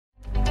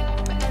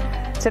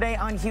Today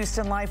on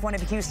Houston Life, one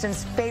of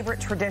Houston's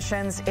favorite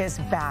traditions is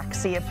back.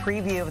 See a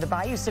preview of the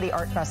Bayou City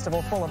Art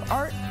Festival full of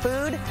art,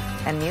 food,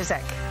 and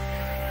music.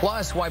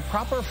 Plus, why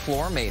proper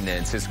floor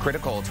maintenance is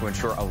critical to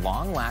ensure a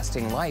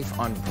long-lasting life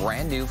on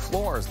brand new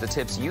floors. The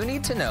tips you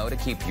need to know to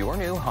keep your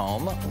new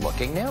home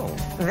looking new.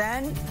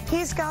 Then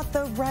he's got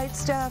the right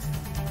stuff.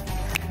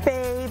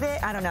 Baby,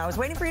 I don't know. I was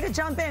waiting for you to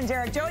jump in,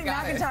 Derek. Joey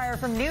McIntyre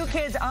from New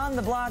Kids on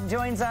the Block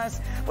joins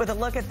us with a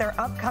look at their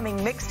upcoming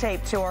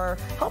mixtape tour.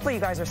 Hopefully you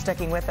guys are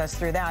sticking with us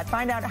through that.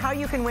 Find out how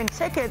you can win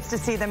tickets to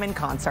see them in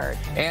concert.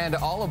 And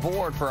all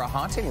aboard for a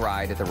haunting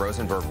ride at the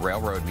Rosenberg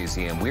Railroad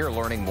Museum. We are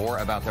learning more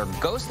about their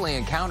ghostly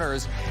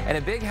encounters and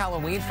a big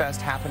Halloween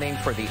fest happening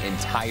for the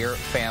entire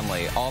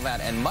family. All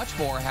that and much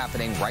more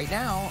happening right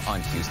now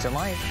on Houston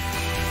Life.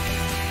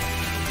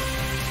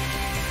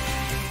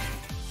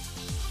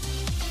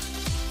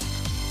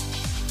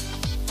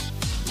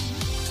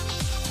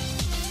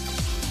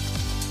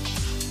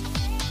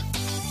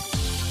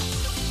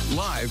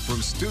 Live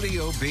from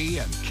Studio B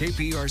and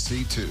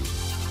KPRC2.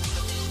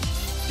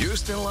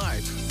 Houston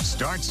Life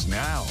starts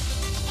now.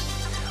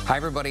 Hi,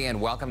 everybody, and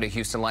welcome to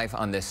Houston Life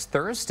on this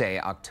Thursday,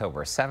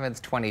 October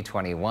 7th,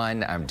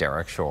 2021. I'm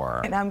Derek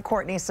Shore. And I'm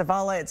Courtney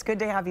Savala. It's good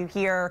to have you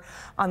here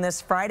on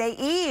this Friday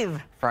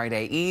Eve.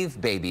 Friday Eve,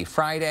 Baby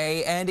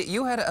Friday, and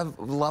you had a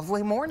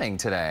lovely morning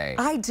today.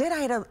 I did. I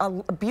had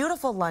a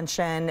beautiful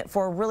luncheon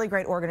for a really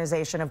great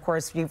organization. Of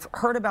course, you've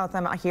heard about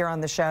them here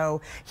on the show,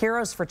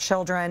 Heroes for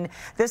Children.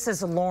 This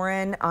is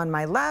Lauren on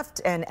my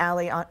left and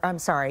Allie on, I'm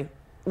sorry,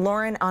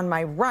 Lauren on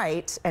my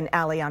right and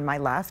Allie on my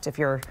left, if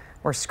you're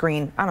or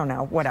screen, I don't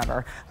know,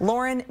 whatever.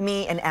 Lauren,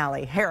 me, and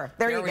Allie. There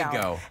you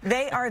go.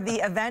 They are the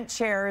event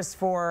chairs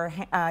for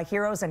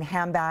Heroes and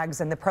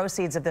Handbags, and the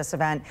proceeds of this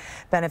event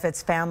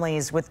benefits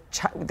families with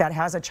that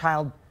has a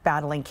child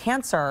battling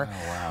cancer.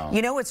 Oh, wow.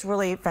 You know what's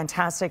really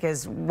fantastic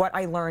is what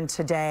I learned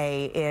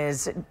today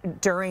is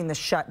during the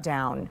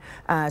shutdown,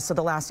 so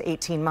the last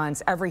 18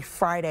 months, every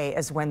Friday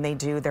is when they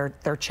do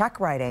their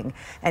check writing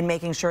and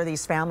making sure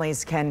these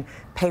families can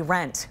pay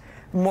rent,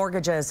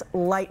 mortgages,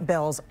 light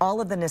bills,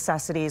 all of the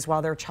necessities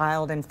while their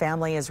child and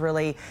family is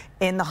really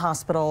in the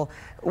hospital,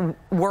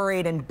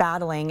 worried and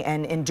battling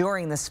and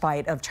enduring this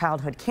fight of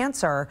childhood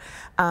cancer.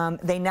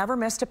 They never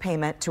missed a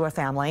payment to a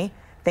family.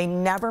 They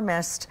never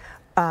missed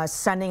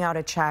sending out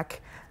a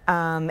check.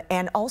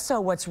 And also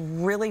what's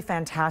really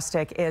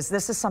fantastic is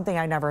this is something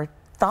I never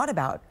thought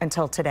about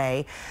until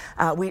today.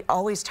 We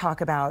always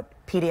talk about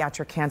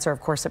pediatric cancer. Of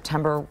course,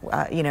 September,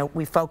 you know,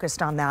 we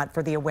focused on that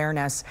for the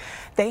awareness.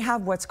 They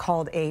have what's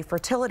called a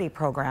fertility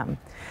program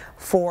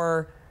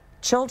for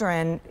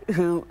children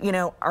who, you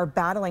know, are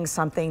battling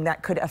something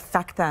that could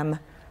affect them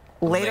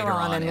later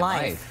on in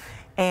life.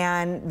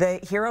 And the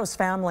Heroes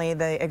family,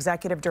 the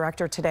executive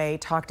director today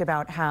talked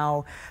about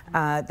how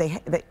they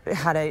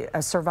had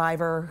a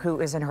survivor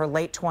who is in her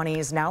late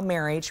 20s, now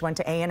married. She went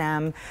to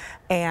A&M,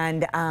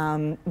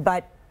 and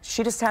but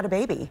she just had a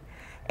baby.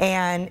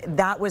 And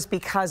that was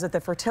because of the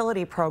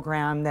fertility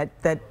program that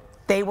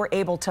they were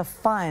able to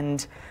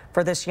fund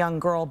for this young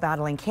girl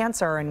battling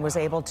cancer and was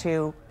able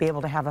to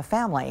have a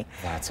family.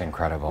 That's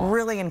incredible.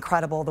 Really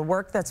incredible, the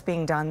work that's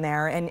being done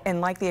there.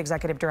 And like the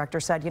executive director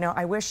said, you know,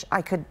 I wish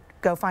I could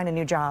go find a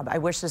new job. I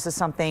wish this is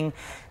something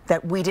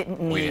that we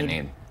didn't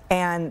need.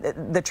 And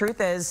the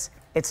truth is,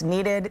 it's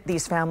needed.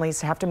 These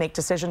families have to make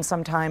decisions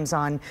sometimes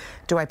on,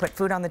 do I put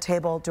food on the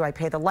table? Do I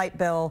pay the light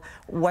bill?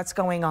 What's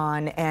going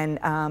on? And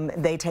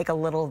they take a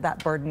little of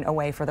that burden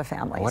away for the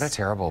families. What a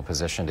terrible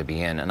position to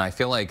be in. And I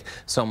feel like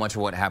so much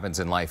of what happens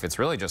in life, it's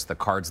really just the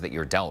cards that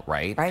you're dealt,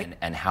 right?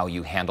 And how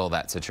you handle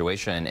that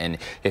situation. And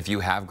if you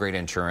have great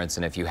insurance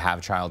and if you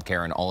have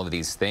childcare and all of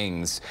these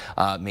things,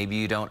 maybe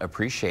you don't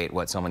appreciate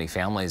what so many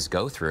families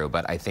go through.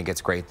 But I think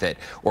it's great that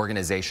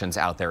organizations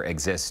out there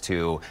exist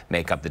to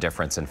make up the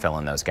difference and fill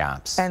in those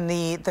gaps. And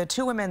the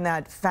two women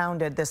that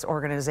founded this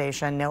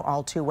organization know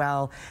all too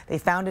well. They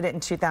founded it in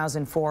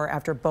 2004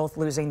 after both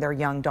losing their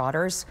young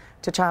daughters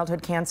to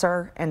childhood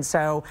cancer. And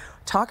so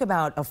talk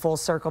about a full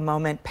circle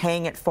moment,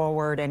 paying it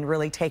forward and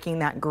really taking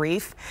that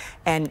grief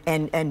and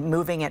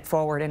moving it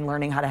forward and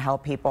learning how to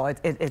help people.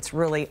 It's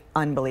really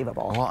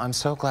unbelievable. Well, I'm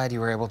so glad you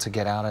were able to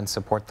get out and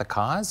support the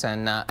cause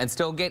and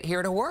still get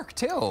here to work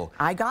too.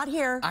 I got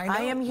here.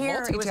 I am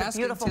here. It was a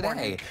beautiful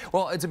morning.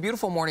 Well, it's a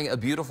beautiful morning, a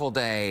beautiful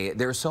day.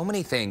 There's so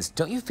many things.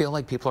 Don't you feel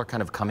like people are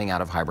kind of coming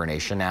out of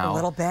hibernation now? A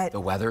little bit. The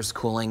weather's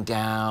cooling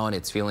down.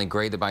 It's feeling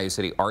great. The Bayou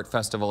City Art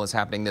Festival is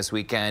happening this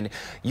weekend.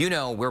 You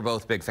know, we're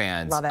both big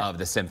fans of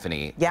the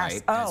symphony,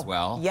 right? As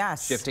well.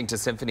 Yes. Shifting to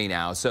symphony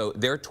now. So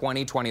their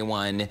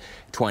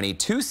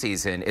 2021-22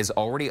 season is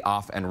already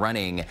off and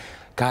running.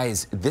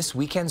 Guys, this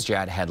weekend's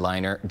jazz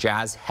headliner,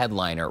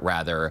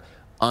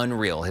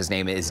 unreal. His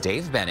name is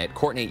Dave Bennett.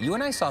 Courtney, you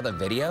and I saw the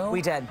video.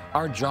 We did.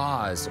 Our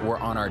jaws were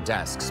on our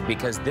desks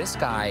because this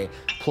guy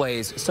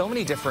plays so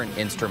many different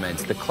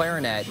instruments. The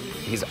clarinet,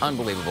 he's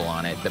unbelievable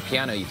on it. The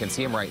piano, you can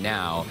see him right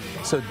now.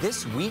 So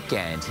this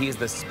weekend, he is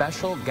the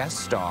special guest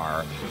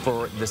star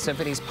for the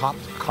Symphony's pop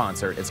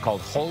concert. It's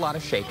called Whole Lotta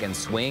Shakin',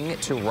 Swing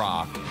to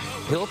Rock.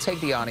 He'll take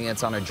the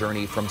audience on a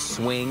journey from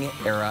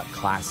swing-era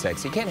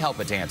classics. You can't help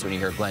but dance when you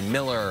hear Glenn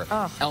Miller,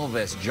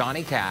 Elvis,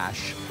 Johnny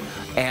Cash,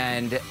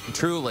 and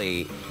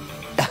truly,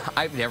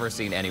 I've never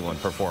seen anyone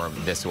perform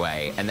this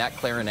way. And that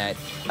clarinet,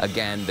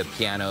 again, the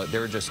piano,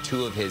 they're just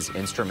two of his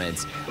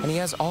instruments. And he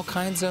has all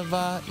kinds of,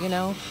 you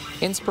know,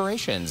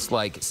 inspirations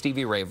like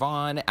Stevie Ray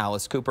Vaughan,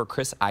 Alice Cooper,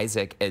 Chris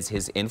Isaak as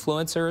his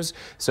influencers.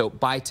 So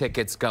buy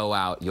tickets, go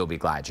out. You'll be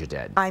glad you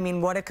did. I mean,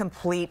 what a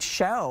complete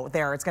show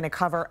there. It's going to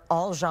cover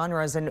all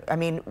genres. And I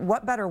mean,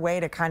 what better way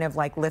to kind of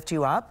like lift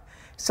you up?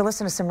 So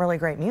listen to some really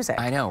great music.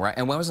 I know, right?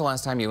 And when was the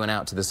last time you went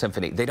out to the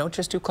Symphony? They don't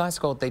just do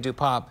classical, they do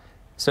pop.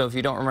 So if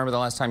you don't remember the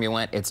last time you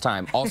went, it's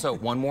time. Also,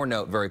 one more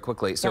note very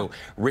quickly. So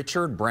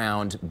Richard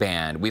Brown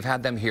Band, we've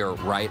had them here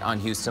right on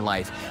Houston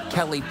Life.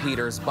 Kelly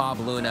Peters, Bob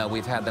Luna,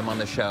 we've had them on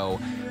the show.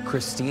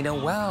 Christina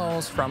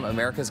Wells from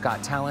America's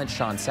Got Talent,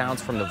 Sean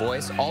Sounds from The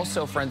Voice,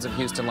 also friends of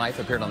Houston Life,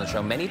 appeared on the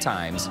show many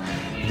times.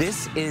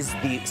 This is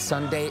the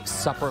Sunday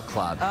Supper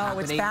Club. Oh,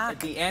 it's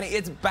back.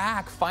 It's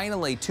back,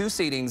 finally. 2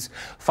 seatings,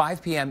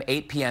 5 p.m.,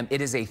 8 p.m.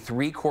 It is a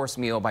 3-course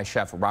meal by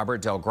Chef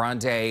Robert Del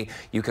Grande.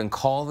 You can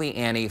call the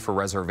Annie for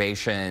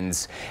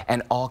reservations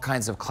and all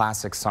kinds of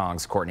classic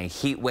songs, Courtney.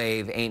 Heat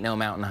Wave, Ain't No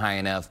Mountain High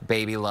Enough,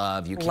 Baby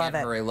Love, You Can't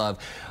Hurry Love.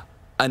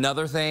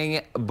 Another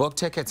thing, book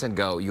tickets and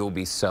go. You'll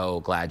be so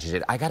glad you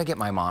did. I got to get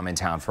my mom in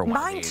town for one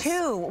of these. Mine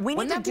too. We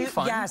need to do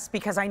yes,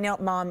 because I know,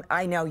 Mom,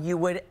 I know you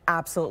would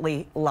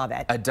absolutely love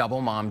it. A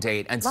double mom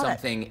date and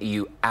something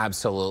you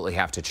absolutely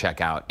have to check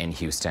out in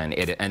Houston.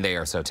 And they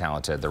are so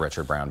talented, the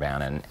Richard Brown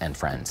Band and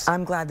friends.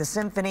 I'm glad the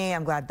Symphony,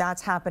 I'm glad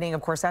that's happening. Of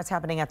course, that's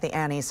happening at the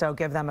Annie, so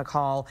give them a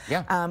call.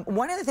 Yeah.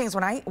 One of the things,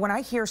 when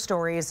I hear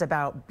stories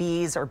about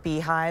bees or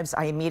beehives,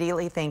 I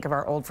immediately think of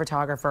our old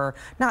photographer,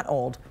 not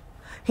old,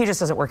 he just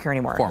doesn't work here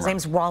anymore. Former. His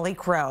name's Wally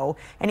Crow,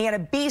 and he had a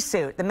bee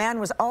suit. The man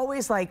was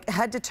always like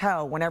head to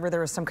toe whenever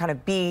there was some kind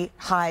of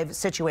beehive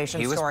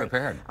situation. He was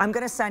prepared. I'm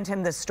going to send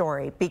him this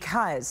story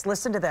because,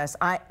 listen to this,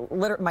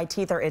 my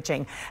teeth are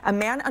itching. A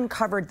man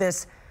uncovered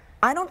this.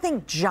 I don't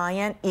think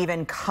giant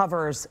even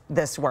covers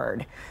this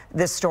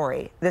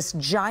story. This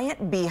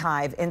giant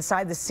beehive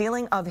inside the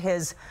ceiling of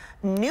his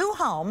new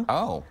home.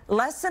 Oh.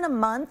 Less than a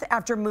month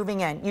after moving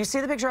in. You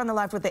see the picture on the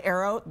left with the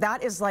arrow?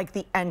 That is like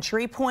the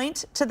entry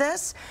point to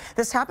this.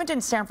 This happened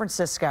in San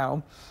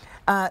Francisco.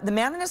 The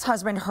man and his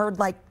husband heard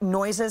like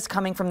noises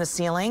coming from the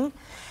ceiling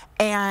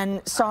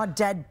and saw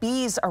dead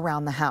bees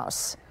around the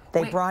house.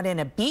 They brought in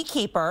a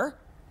beekeeper,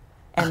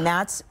 and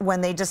that's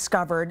when they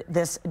discovered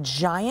this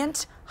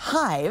giant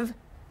hive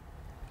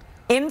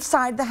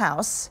inside the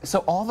house. So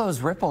all those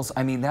ripples,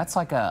 I mean, that's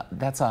a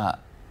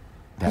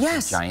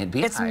giant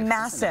beehive. It's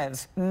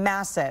massive,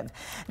 massive.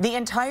 The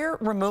entire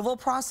removal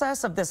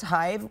process of this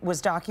hive was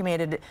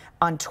documented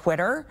on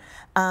Twitter,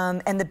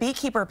 and the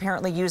beekeeper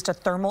apparently used a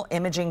thermal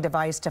imaging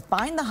device to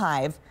find the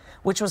hive,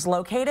 which was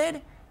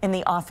located in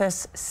the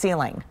office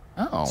ceiling.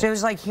 Oh. So it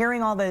was like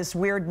hearing all this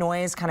weird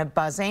noise kind of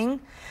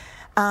buzzing.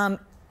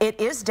 It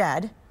is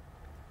dead.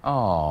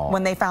 Oh.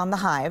 When they found the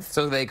hive.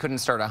 So they couldn't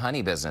start a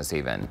honey business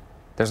even?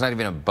 There's not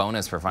even a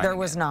bonus for finding it? There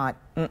was not.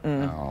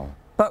 No.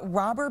 But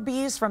robber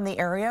bees from the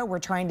area were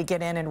trying to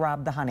get in and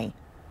rob the honey.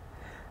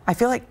 I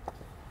feel like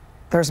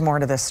there's more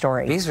to this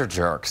story. Bees are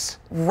jerks.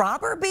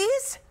 Robber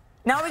bees?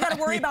 Now we got to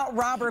worry about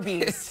robber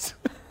bees.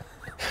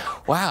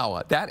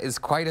 Wow, that is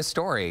quite a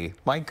story.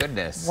 My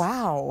goodness.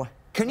 Wow.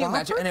 Can you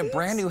imagine? In a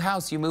brand new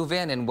house, you move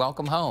in and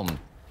welcome home.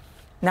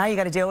 Now you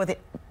got to deal with it.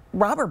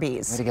 Robber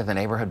bees. Way to get the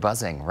neighborhood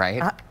buzzing,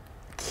 right?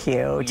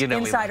 Cute. You know,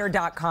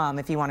 Insider.com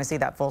if you want to see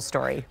that full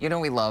story. You know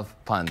we love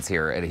puns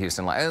here at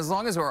Houston Life. As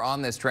long as we're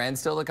on this trend,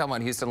 still to come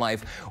on Houston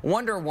Life,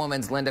 Wonder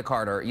Woman's Linda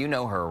Carter. You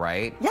know her,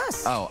 right?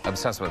 Yes. Oh,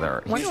 obsessed with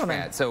her. Wonder Woman.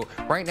 Fan. So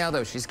right now,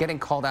 though, she's getting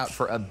called out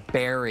for a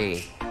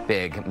very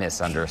big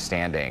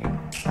misunderstanding.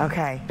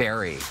 Okay.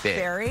 Very big.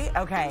 Very?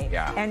 Okay.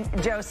 Yeah. And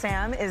Joe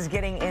Sam is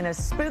getting in a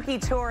spooky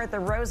tour at the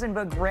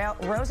Rosenberg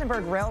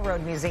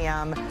Railroad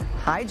Museum.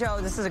 Hi, Joe.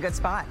 This is a good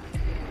spot.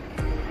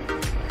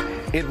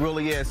 It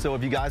really is. So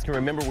if you guys can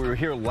remember, we were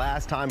here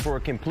last time for a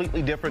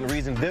completely different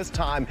reason. This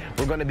time,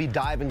 we're going to be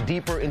diving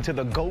deeper into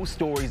the ghost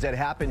stories that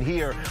happen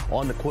here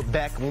on the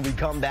Quebec when we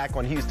come back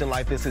on Houston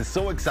Life. This is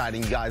so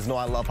exciting. You guys know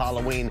I love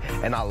Halloween,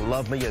 and I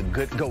love me a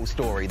good ghost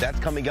story. That's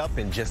coming up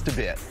in just a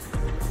bit.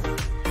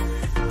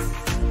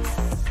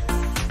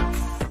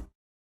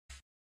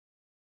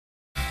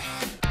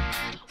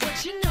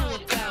 What you know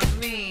about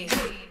me?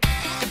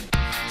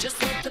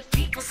 Just what the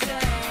people say.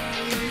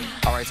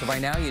 All right, so by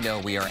now you know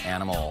we are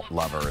animal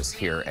lovers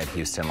here at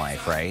Houston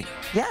Life, right?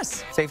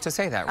 Yes. Safe to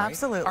say that, right?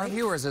 Absolutely. Our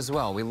viewers as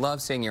well. We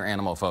love seeing your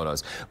animal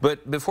photos.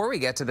 But before we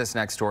get to this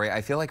next story,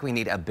 I feel like we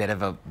need a bit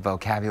of a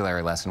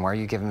vocabulary lesson. Why are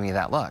you giving me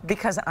that look?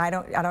 Because I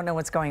don't know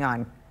what's going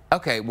on.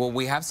 Okay, well,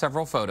 we have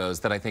several photos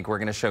that I think we're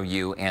going to show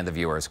you and the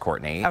viewers,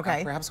 Courtney.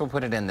 Okay. Perhaps we'll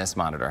put it in this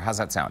monitor. How's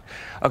that sound?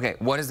 Okay,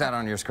 what is that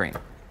on your screen?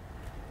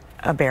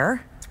 A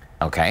bear?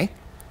 Okay.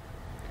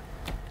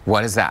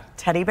 What is that?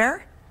 Teddy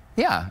bear?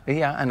 Yeah,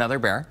 another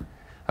bear.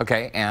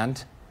 Okay,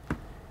 and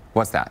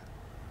what's that?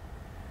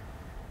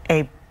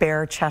 A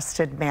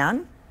bare-chested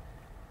man?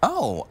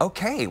 Oh,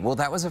 okay. Well,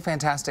 that was a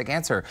fantastic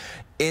answer.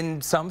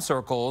 In some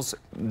circles,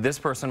 this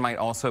person might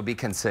also be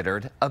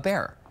considered a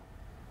bear.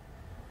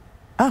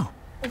 Oh,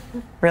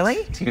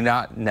 really? Do you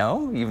not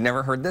know? You've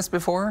never heard this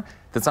before?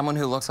 That someone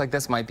who looks like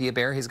this might be a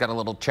bear? He's got a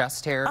little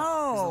chest hair.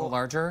 Oh. He's a little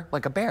larger,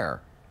 like a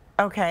bear.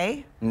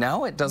 Okay.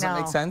 No, it doesn't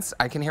make No. sense?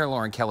 I can hear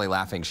Lauren Kelly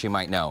laughing. She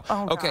might know.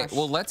 Oh, okay, gosh.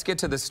 well, let's get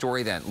to the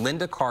story then.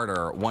 Lynda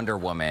Carter, Wonder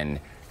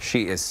Woman.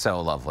 She is so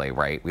lovely,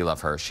 right? We love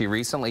her. She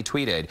recently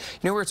tweeted, you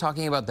know, we were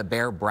talking about the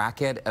bear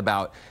bracket,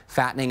 about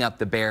fattening up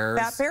the bears.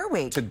 Fat Bear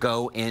Week. To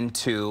go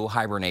into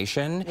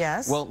hibernation.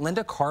 Yes. Well,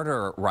 Lynda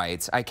Carter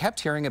writes, I kept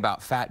hearing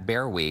about Fat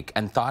Bear Week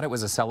and thought it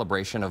was a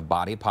celebration of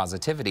body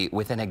positivity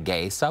within a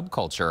gay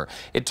subculture.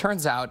 It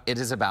turns out it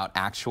is about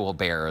actual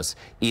bears.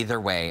 Either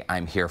way,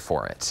 I'm here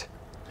for it.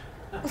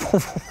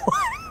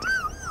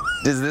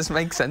 Does this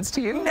make sense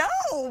to you? No,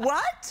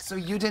 what? So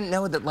you didn't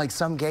know that, like,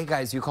 some gay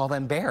guys, you call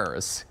them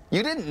bears?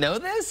 You didn't know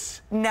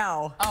this?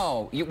 No.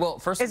 Oh, well,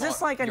 first Is of all,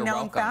 this like a you're known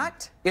welcome.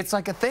 fact? It's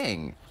like a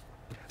thing.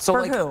 So,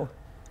 For like, who?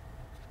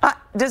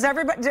 Does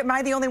everybody, am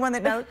I the only one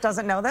that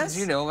doesn't know this?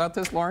 Did you know about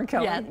this, Lauren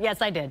Kelly? Yeah, yes,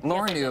 I did.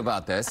 Lauren Yes, I knew did.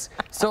 about this.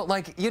 So,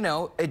 like, you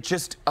know, it's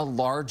just a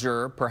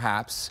larger,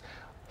 perhaps,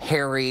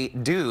 hairy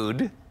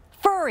dude.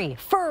 Furry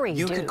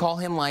You dude. could call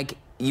him, like,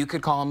 you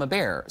could call him a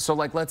bear. So,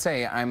 like, let's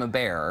say I'm a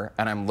bear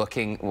and I'm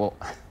looking, well,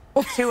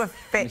 To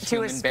his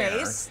human bear,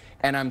 face?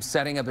 and I'm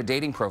setting up a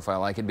dating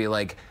profile. I could be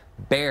like,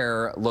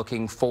 bear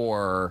looking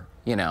for,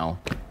 you know,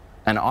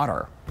 an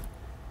otter.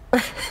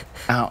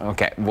 Oh,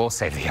 okay, we'll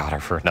save the otter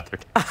for another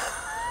day.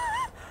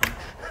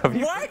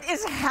 What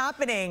is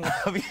happening?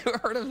 Have you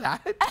heard of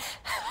that?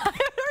 I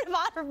heard of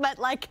otter, but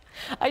like,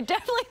 I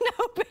definitely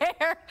know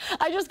bear.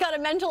 I just got a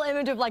mental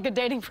image of like a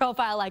dating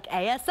profile, like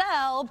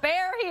ASL,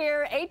 bear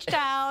here,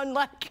 H-Town,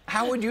 like.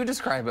 How would you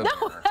describe a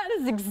No, bear?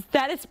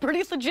 that is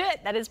pretty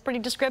legit. That is pretty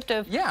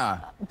descriptive. Yeah,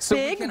 so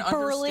Big, we can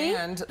burly,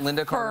 understand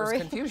Lynda Carter's furry.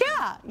 confusion.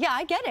 Yeah,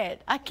 I get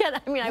it. I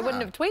mean, I Yeah.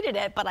 wouldn't have tweeted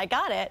it, but I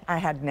got it. I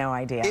had no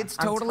idea. It's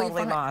I'm totally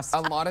totally fine. lost. A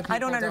lot of I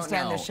don't people don't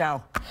understand know. this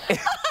show.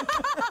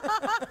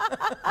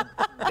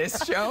 This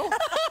show?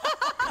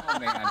 Oh,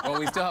 man. Well,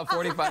 we still have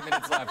 45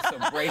 minutes left, so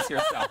brace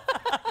yourself.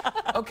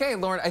 Okay,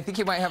 Lauren, I think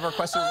you might have our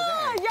question of the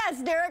day.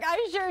 Yes, Derek,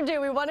 I sure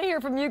do. We want to hear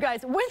from you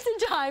guys. When's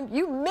the time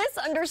you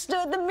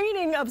misunderstood the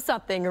meaning of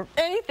something or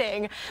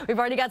anything? We've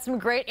already got some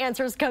great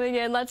answers coming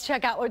in. Let's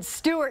check out what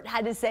Stuart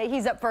had to say.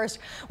 He's up first.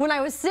 When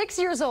I was 6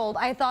 years old,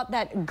 I thought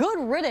that good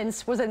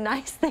riddance was a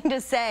nice thing to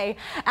say.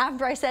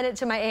 After I said it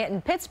to my aunt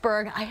in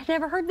Pittsburgh, I had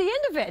never heard the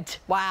end of it.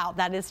 Wow,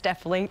 that is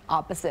definitely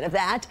opposite of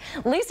that.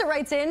 Lisa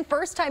writes in,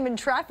 first time in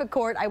traffic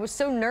court, I was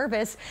so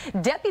nervous.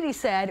 Deputy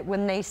said,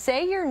 when they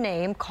say your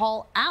name,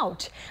 call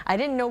out. I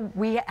didn't know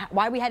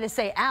why we had to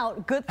say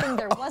out. Good thing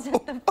there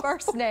wasn't the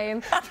first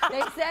name.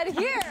 They said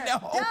here, No.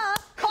 duh,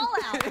 call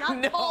out, not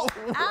No call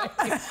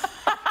out.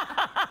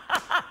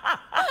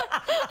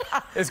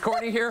 Is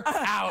Courtney here?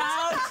 Out.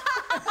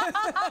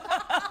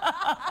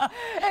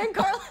 And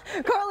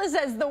Carla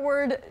says the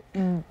word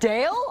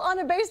Dale on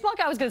a baseball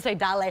cap. I was going to say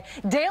Dale.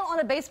 Dale on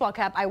a baseball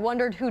cap. I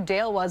wondered who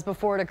Dale was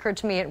before it occurred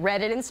to me. It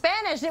read it in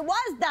Spanish. It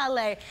was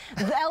Dale.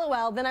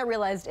 LOL. Then I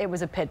realized it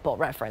was a Pitbull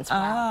reference.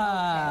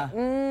 Wow.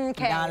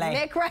 Okay. Dale.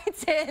 Nick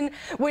writes in,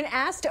 when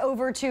asked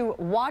over to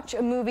watch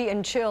a movie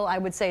and chill, I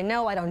would say,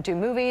 no, I don't do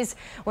movies.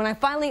 When I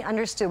finally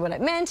understood what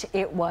it meant,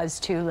 it was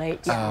too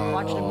late. Yeah,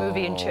 watching a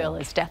movie and chill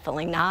is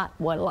definitely not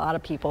what a lot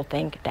of people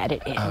think that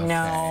it is.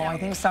 No, I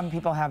think some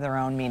people have their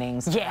own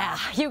meanings. Yeah,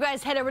 you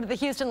guys head over to the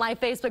Houston Life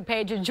Facebook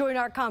page and join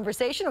our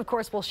conversation. Of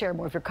course, we'll share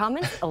more of your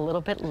comments a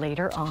little bit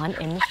later on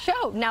in the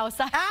show. Now,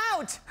 aside.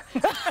 Out!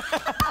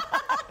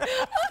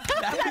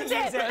 That's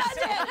it.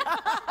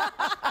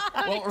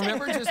 Well,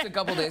 remember just a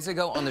couple days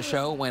ago on the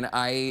show when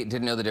I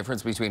didn't know the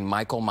difference between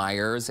Michael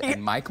Myers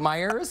and Mike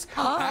Myers?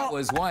 That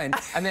was one.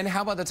 And then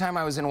how about the time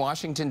I was in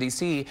Washington,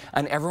 D.C.,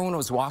 and everyone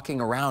was walking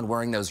around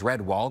wearing those red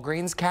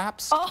Walgreens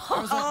caps? I was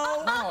like,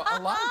 oh,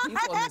 a lot of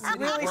people in the city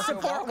Really work at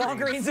support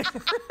Walgreens.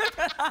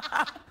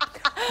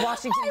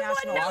 Washington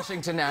National.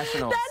 Washington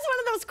Nationals. That's one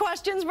of those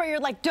questions where you're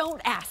like,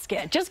 don't ask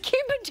it. Just keep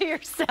it to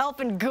yourself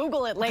and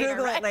Google it later.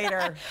 Google it right?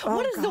 later.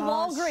 What Oh, does the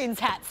gosh. Walgreens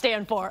hat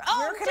stand for? Oh,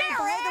 Where can I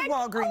buy the Derek!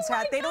 Walgreens Oh,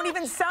 hat? my They don't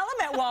even sell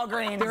them at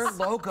Walgreens. Their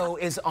logo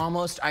is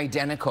almost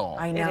identical.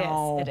 I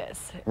know. It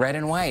is. Red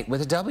and white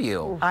with a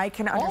W. I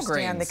can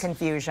understand the Walgreens.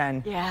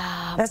 confusion.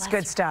 Yeah. That's bless good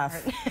your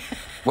stuff. heart.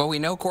 Well, we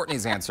know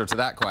Courtney's answer to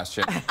that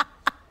question.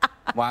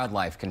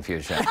 Wildlife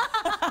confusion.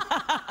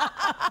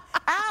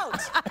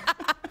 Out!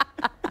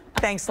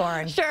 Thanks,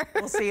 Lauren. Sure.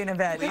 We'll see you in a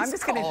bit. Please I'm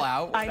just call gonna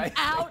out when I say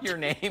out. your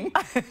name.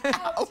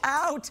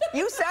 out.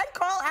 You said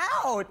call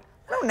out.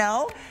 don't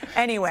know.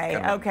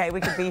 Anyway, okay, we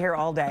could be here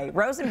all day.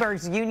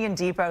 Rosenberg's Union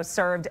Depot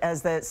served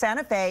as the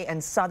Santa Fe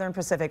and Southern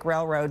Pacific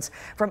Railroads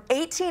from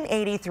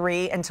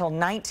 1883 until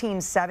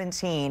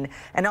 1917.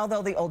 And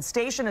although the old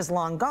station is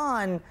long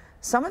gone,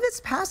 some of its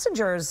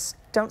passengers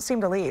don't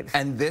seem to leave.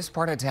 And this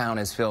part of town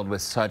is filled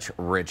with such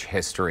rich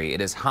history.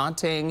 It is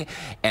haunting,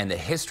 and the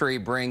history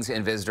brings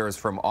in visitors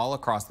from all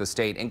across the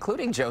state,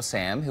 including Joe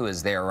Sam, who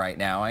is there right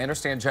now. I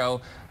understand, Joe,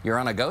 you're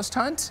on a ghost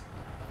hunt?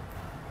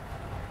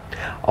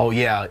 Oh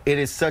yeah, it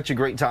is such a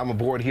great time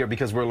aboard here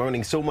because we're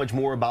learning so much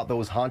more about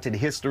those haunted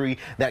history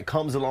that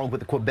comes along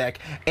with Quebec,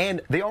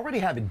 and they already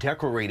have it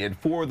decorated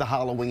for the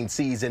Halloween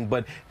season,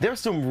 but there's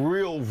some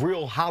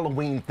real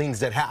Halloween things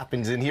that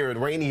happens in here,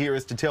 and Rainey here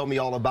is to tell me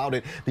all about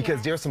it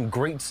because there's some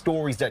great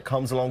stories that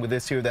comes along with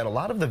this here that a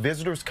lot of the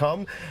visitors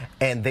come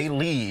and they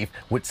leave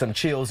with some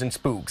chills and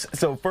spooks.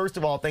 So first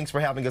of all, thanks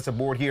for having us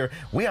aboard here.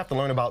 We have to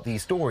learn about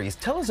these stories.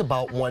 Tell us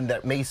about one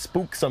that may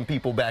spook some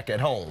people back at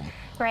home.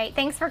 Great.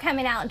 Thanks for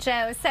coming out,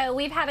 Joe. So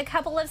we've had a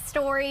couple of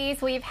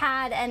stories. We've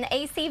had an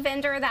AC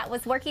vendor that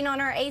was working on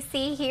our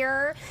AC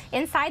here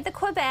inside the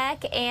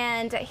Quebec,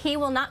 and he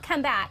will not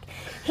come back.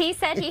 He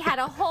said he had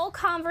a whole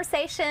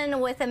conversation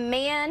with a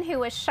man who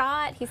was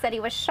shot. He said he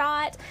was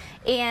shot,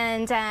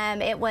 and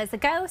it was a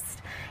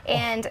ghost,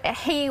 and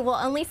he will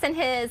only send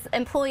his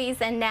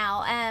employees in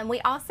now. We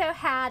also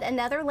had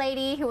another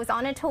lady who was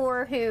on a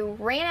tour who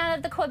ran out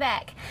of the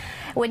Quebec,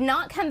 would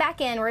not come back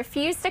in,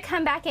 refused to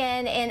come back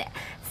in, and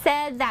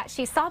said that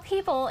she saw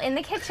people in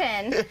the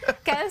kitchen,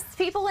 ghost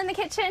people in the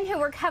kitchen who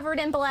were covered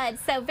in blood.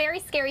 So very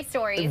scary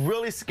stories.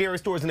 Really scary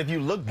stories. And if you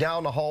look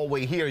down the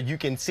hallway here, you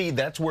can see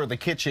that's where the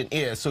kitchen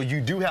is. So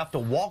you do have to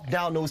walk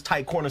down those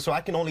tight corners. So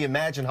I can only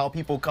imagine how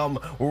people come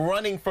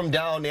running from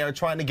down there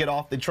trying to get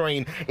off the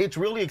train. It's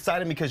really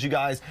exciting because you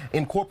guys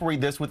incorporate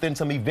this within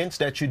some events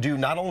that you do,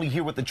 not only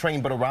here with the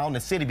train, but around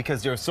the city,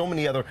 because there are so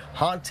many other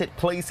haunted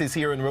places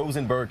here in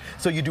Rosenberg.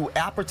 So you do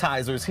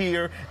appetizers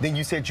here. Then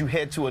you said you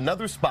head to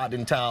another spot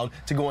in town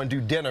to go and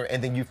do dinner,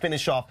 and then you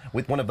finish off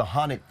with one of the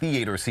haunted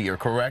theaters here,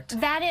 correct?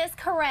 That is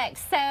correct.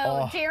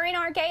 So during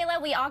our gala,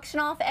 we auction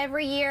off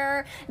every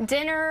year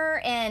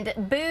dinner and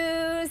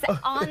booze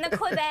on the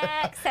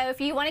Quebec. So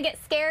if you want to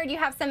get scared, you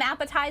have some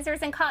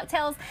appetizers and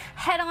cocktails,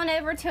 head on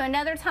over to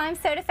Another Time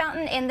Soda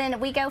Fountain, and then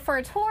we go for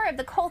a tour of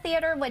the Cole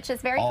Theater, which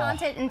is very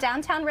haunted in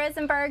downtown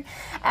Rosenberg.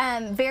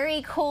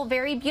 Very cool,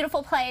 very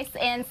beautiful place,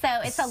 and so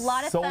it's a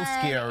lot of fun. So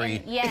scary.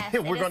 And yes,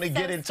 we're going to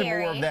get into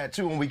more of that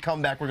too when we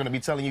come back. We're going to be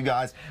telling you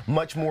guys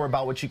much more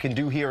about what you can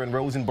do here in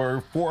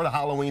Rosenberg for the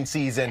Halloween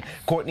season.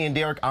 Courtney and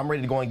Derek, I'm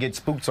ready to go and get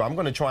spooked, so I'm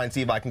going to try and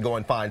see if I can go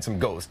and find some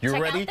ghosts. You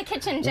ready? Check out the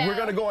kitchen, Joe. We're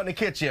going to go in the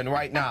kitchen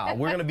right now.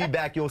 We're going to be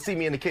back. You'll see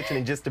me in the kitchen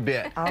in just a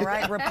bit. All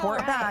right,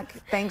 report back.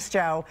 Thanks,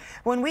 Joe.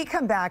 When we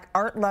come back,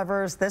 art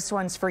lovers, this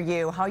one's for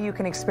you. How you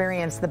can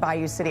experience the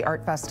Bayou City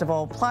Art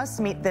Festival, plus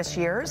meet this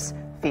year's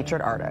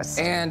featured artists.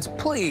 And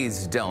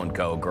please don't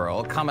go,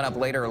 girl. Coming up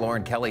later,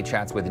 Lauren Kelly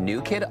chats with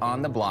new kid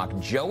on the block,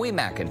 Joey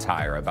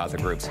McIntyre, about the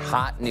group's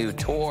hot new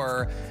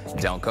tour.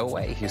 Don't go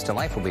away. Houston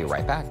Life will be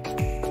right back.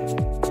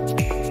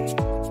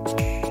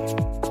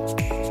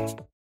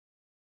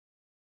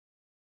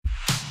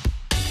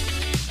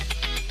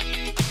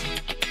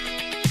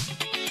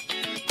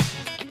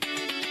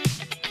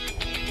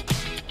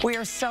 We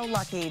are so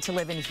lucky to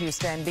live in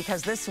Houston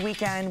because this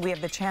weekend we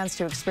have the chance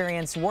to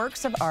experience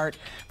works of art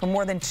from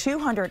more than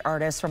 200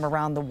 artists from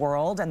around the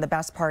world. And the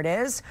best part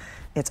is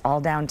it's all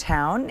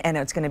downtown, and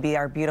it's going to be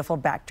our beautiful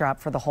backdrop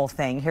for the whole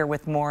thing. Here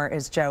with more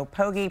is Joe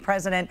Pogge,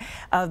 president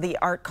of the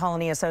Art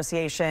Colony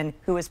Association,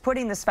 who is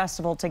putting this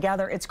festival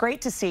together. It's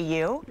great to see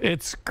you.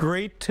 It's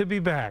great to be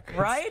back.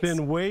 Right? It's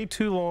been way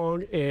too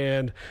long,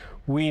 and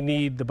we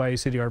need the Bayou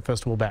City Art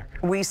Festival back.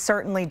 We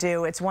certainly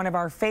do. It's one of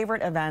our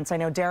favorite events. I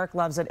know Derek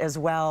loves it as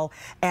well.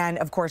 And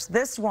of course,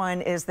 this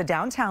one is the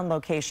downtown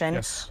location.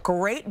 Yes.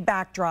 Great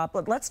backdrop.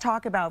 But let's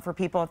talk about, for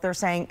people, if they're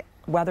saying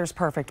weather's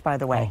perfect, by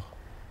the way.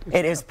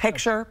 It is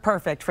picture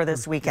perfect for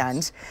this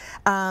weekend.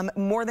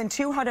 More than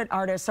 200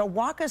 artists. So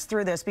walk us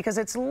through this, because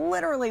it's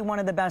literally one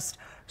of the best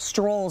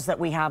strolls that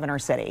we have in our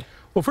city.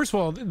 Well, first of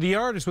all, the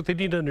artists, what they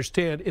need to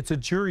understand, it's a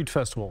juried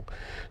festival.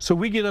 So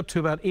we get up to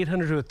about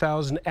 800 to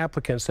 1,000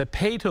 applicants that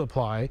pay to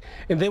apply,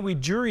 and then we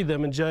jury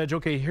them and judge,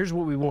 okay, here's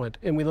what we want,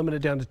 and we limit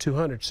it down to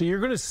 200. So you're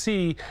going to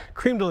see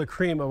cream de la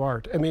cream of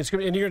art. I mean,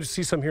 and you're going to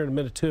see some here in a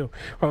minute, too,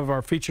 of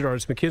our featured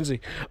artist, Mackenzie.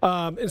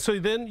 And so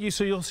then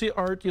you'll see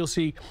art, you'll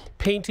see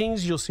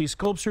paintings, you'll see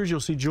sculptures, you'll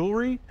see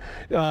jewelry.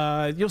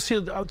 You'll see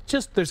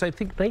there's, I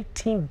think,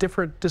 19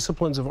 different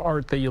disciplines of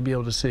art that you'll be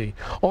able to see.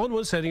 All in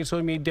one setting. So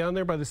I mean, down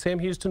there by the Sam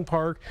Houston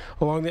Park,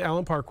 along the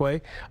Allen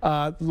Parkway.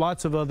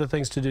 Lots of other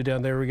things to do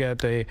down there. We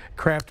got a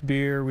craft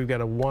beer, we've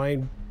got a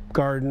wine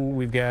garden,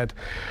 we've got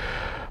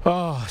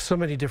so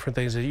many different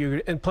things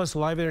that and plus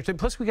live entertainment.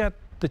 Plus we got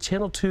the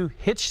Channel 2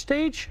 Hitch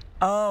stage.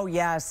 Oh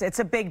yes, it's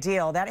a big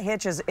deal. That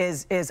Hitch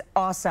is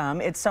awesome.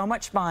 It's so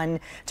much fun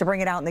to bring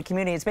it out in the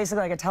community. It's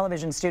basically like a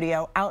television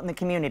studio out in the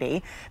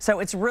community. So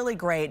it's really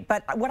great.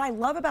 But what I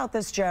love about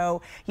this,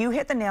 Joe, you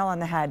hit the nail on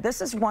the head.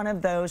 This is one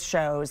of those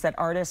shows that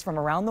artists from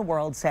around the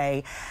world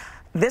say,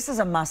 This is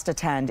a must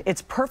attend.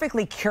 It's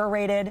perfectly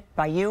curated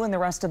by you and the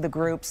rest of the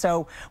group.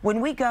 So when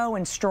we go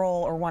and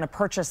stroll or want to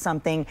purchase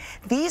something,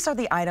 these are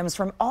the items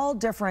from all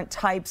different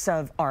types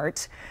of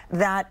art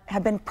that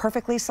have been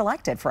perfectly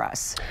selected for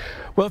us.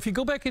 Well, if you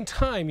go back in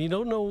time, you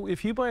don't know,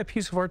 if you buy a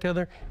piece of art down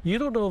there, you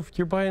don't know if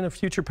you're buying a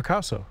future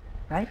Picasso.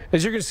 Right.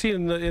 As you're going to see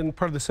in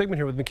part of the segment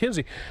here with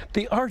Mackenzie,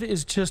 the art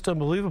is just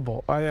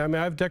unbelievable. I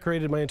mean, I've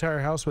decorated my entire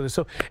house with it.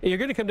 So you're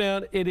going to come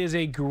down. It is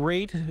a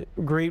great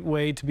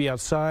way to be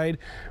outside.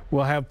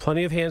 We'll have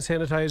plenty of hand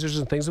sanitizers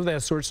and things of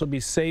that sort, so be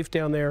safe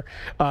down there.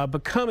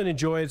 But come and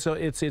enjoy it. So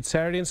it's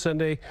Saturday and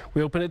Sunday.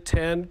 We open at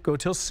 10, go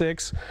till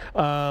 6,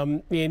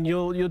 and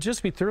you'll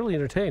just be thoroughly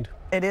entertained.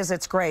 It is.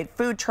 It's great.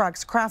 Food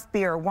trucks, craft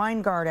beer,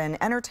 wine garden,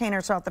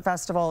 entertainers throughout the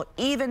festival,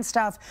 even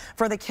stuff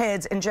for the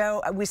kids. And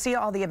Joe, we see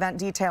all the event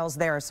details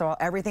there, so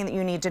everything that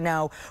you need to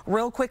know.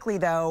 Real quickly,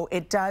 though,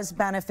 it does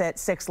benefit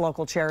 6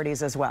 local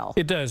charities as well.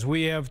 It does.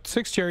 We have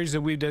 6 charities that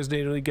we've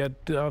designated. We got,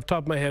 off the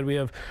top of my head, we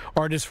have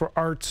Artists for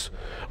Arts,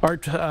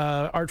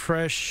 Art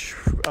Fresh,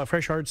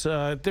 Fresh Arts.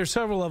 There's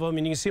several of them,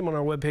 and you can see them on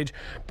our webpage.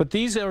 But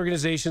these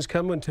organizations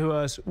come to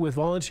us with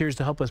volunteers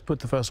to help us put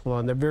the festival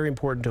on. They're very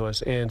important to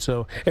us, and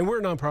we're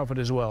a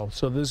nonprofit as well.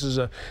 So this is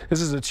a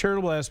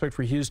charitable aspect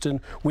for Houston.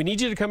 We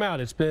need you to come out.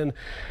 It's been,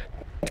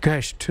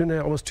 gosh,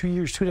 almost 2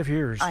 years, 2.5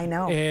 years. I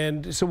know.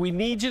 And so we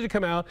need you to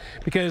come out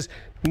because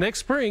next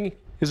spring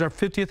is our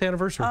 50th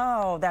anniversary.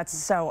 Oh, that's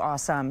so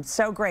awesome.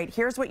 So great.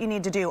 Here's what you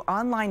need to do.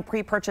 Online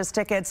pre-purchase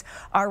tickets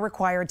are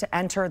required to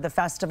enter the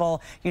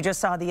festival. You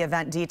just saw the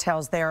event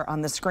details there on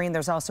the screen.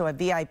 There's also a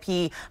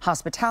VIP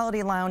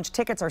hospitality lounge.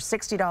 Tickets are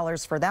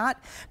 $60 for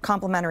that.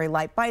 Complimentary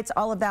light bites,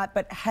 all of that.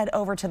 But head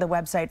over to the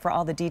website for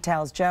all the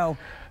details. Joe.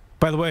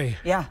 By the way,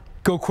 yeah,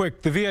 go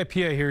quick. The VIP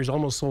I hear is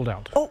almost sold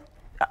out. Oh.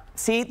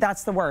 See,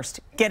 that's the worst.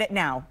 Get it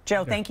now.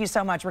 Joe, thank you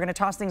so much. We're going to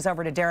toss things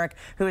over to Derek,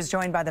 who is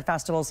joined by the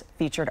festival's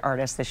featured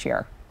artist this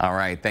year. All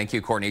right. Thank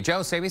you, Courtney.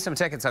 Joe, save me some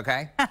tickets,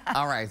 okay?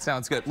 All right.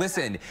 Sounds good.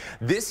 Listen,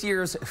 this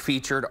year's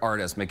featured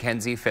artist,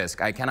 Mackenzie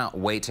Fisk, I cannot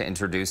wait to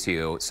introduce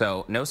you.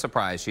 So no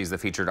surprise, she's the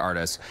featured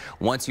artist.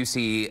 Once you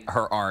see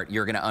her art,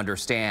 you're going to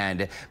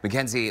understand.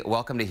 Mackenzie,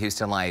 welcome to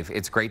Houston Life.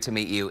 It's great to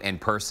meet you in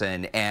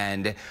person.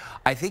 And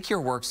I think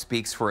your work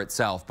speaks for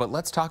itself. But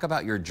let's talk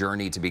about your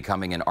journey to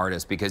becoming an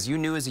artist, because you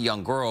knew as a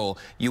young girl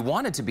you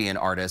wanted to be an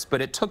artist,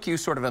 but it took you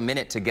sort of a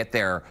minute to get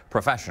there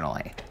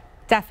professionally.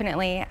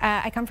 Definitely.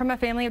 I come from a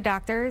family of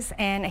doctors,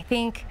 and I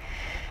think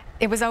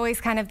it was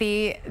always kind of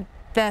the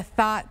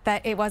thought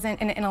that it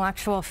wasn't an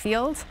intellectual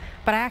field,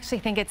 but I actually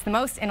think it's the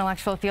most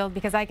intellectual field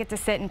because I get to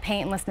sit and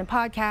paint and listen to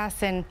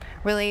podcasts and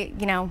really,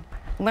 you know,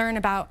 learn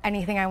about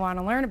anything I want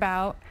to learn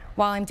about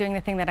while I'm doing the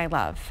thing that I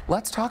love.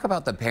 Let's talk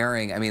about the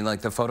pairing. I mean,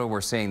 like the photo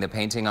we're seeing, the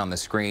painting on the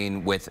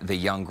screen with the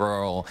young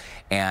girl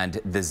and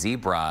the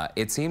zebra.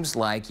 It seems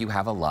like you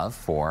have a love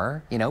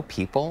for, you know,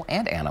 people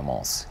and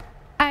animals.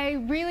 I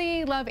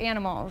really love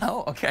animals.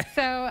 Oh, okay.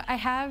 So I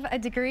have a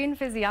degree in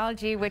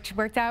physiology, which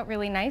worked out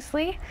really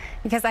nicely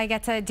because I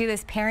get to do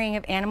this pairing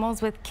of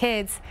animals with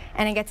kids,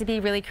 and I get to be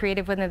really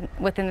creative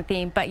within the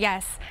theme. But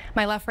yes,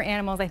 my love for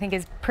animals, I think,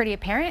 is pretty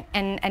apparent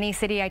in any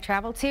city I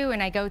travel to,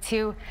 and I go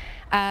to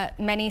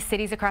many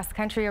cities across the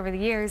country over the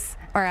years,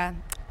 or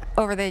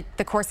over the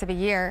course of a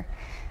year.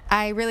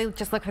 I really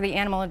just look for the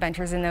animal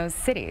adventures in those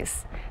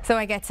cities. So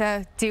I get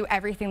to do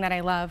everything that I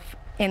love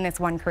in this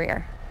one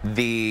career.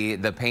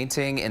 The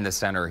painting in the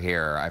center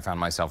here, I found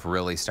myself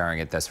really staring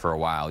at this for a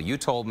while. You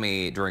told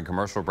me during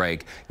commercial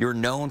break you're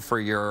known for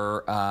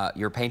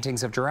your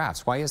paintings of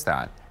giraffes. Why is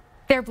that?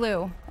 They're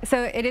blue.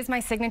 So it is my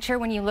signature.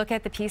 When you look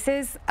at the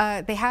pieces,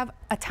 they have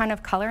a ton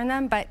of color in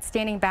them, but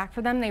standing back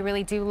from them, they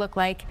really do look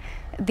like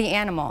the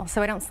animal.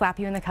 So I don't slap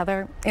you in the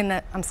color,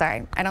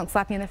 I don't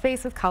slap you in the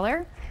face with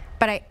color,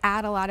 but I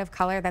add a lot of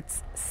color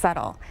that's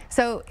subtle.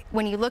 So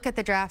when you look at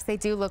the giraffes, they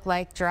do look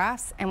like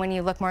giraffes, and when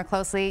you look more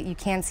closely, you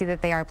can see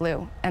that they are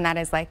blue, and that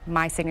is like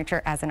my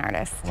signature as an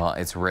artist. Well,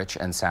 it's rich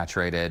and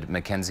saturated.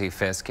 Mackenzie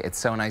Fisk, it's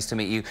so nice to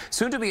meet you.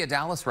 Soon to be a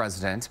Dallas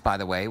resident, by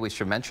the way, we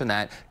should mention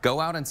that. Go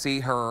out and see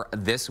her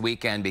this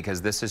weekend,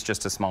 because this is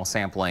just a small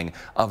sampling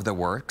of the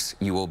works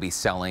you will be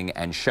selling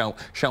and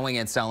showing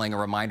and selling. A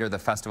reminder, the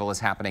festival is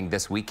happening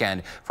this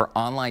weekend. For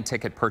online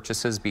ticket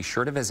purchases, be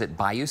sure to visit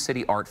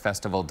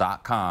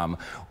BayouCityArtFestival.com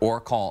or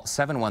call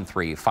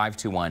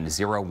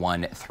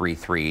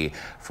 713-521-0133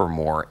 for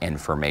more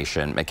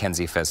information.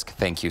 Mackenzie Fisk,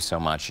 thank you so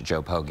much.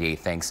 Joe Poggi,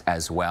 thanks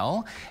as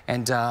well.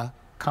 And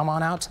come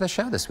on out to the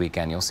show this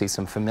weekend. You'll see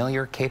some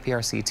familiar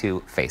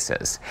KPRC2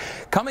 faces.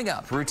 Coming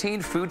up,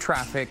 routine food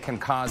traffic can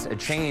cause a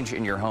change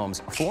in your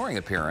home's flooring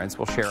appearance.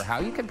 We'll share how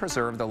you can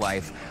preserve the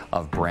life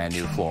of brand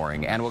new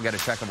flooring. And we'll get a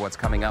check of what's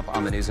coming up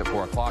on the news at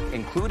 4 o'clock,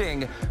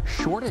 including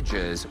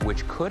shortages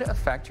which could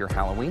affect your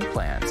Halloween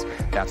plans.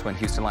 That's when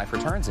Houston Life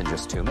returns in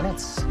just 2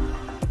 minutes.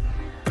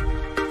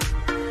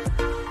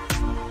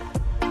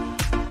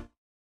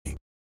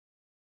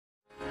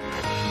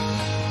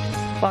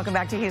 Welcome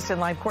back to Houston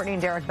Live. Courtney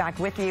and Derek back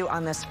with you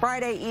on this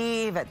Friday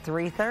Eve at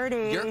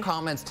 3:30. Your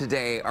comments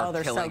today are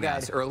killing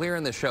us. Earlier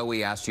in the show,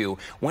 we asked you,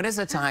 when is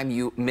the time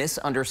you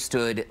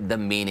misunderstood the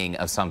meaning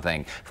of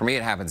something? For me,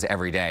 it happens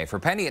every day. For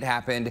Penny, it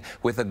happened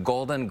with the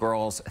Golden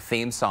Girls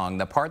theme song,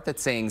 the part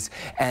that sings,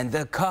 and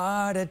the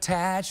card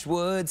attached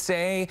would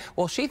say,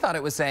 well, she thought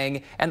it was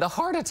saying, and the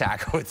heart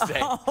attack would say.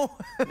 Oh.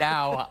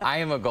 Now, I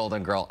am a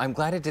Golden Girl. I'm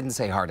glad it didn't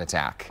say heart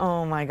attack.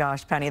 Oh my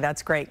gosh, Penny,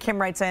 that's great. Kim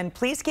writes in,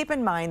 please keep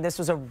in mind this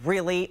was a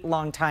really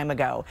long time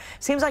ago.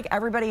 Seems like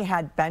everybody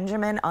had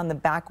Benjamin on the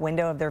back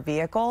window of their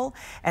vehicle.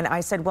 And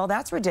I said, well,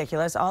 that's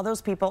ridiculous. All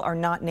those people are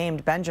not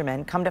named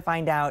Benjamin. Come to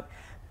find out,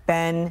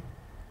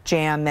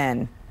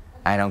 Benjamin.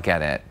 I don't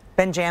get it.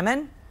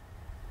 Benjamin?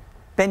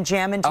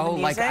 Benjamin to the music?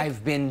 Oh, like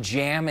I've been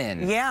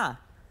jamming. Yeah.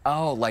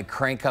 Oh, like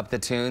crank up the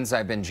tunes,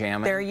 I've been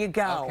jamming? There you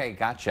go. Okay,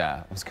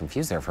 gotcha. I was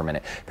confused there for a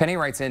minute. Penny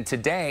writes in,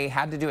 today,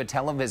 had to do a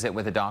televisit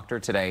with a doctor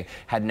today.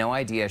 Had no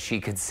idea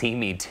she could see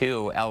me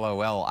too.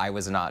 LOL, I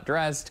was not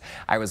dressed.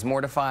 I was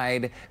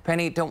mortified.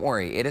 Penny, don't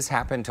worry. It has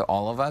happened to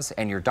all of us,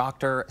 and your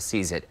doctor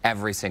sees it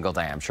every single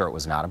day. I'm sure it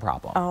was not a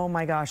problem. Oh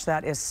my gosh,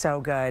 that is so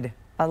good.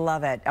 I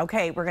love it.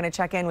 Okay, we're going to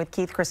check in with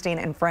Keith, Christine,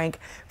 and Frank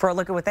for a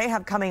look at what they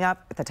have coming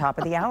up at the top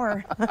of the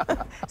hour.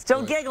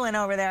 Still giggling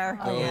over there.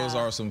 Those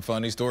are some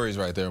funny stories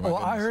right there. Well,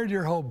 I heard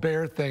your whole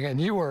bear thing,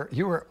 and you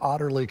were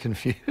utterly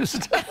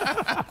confused.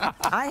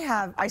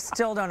 I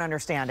still don't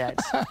understand it.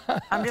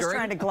 I'm just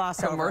trying to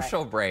gloss over it.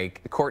 Commercial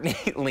break, Courtney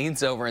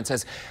leans over and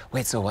says,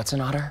 wait, so what's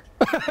an otter?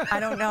 I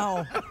don't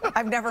know.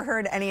 I've never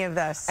heard any of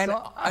this. And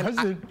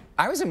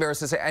I was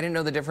embarrassed to say I didn't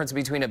know the difference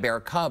between a bear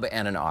cub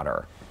and an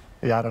otter.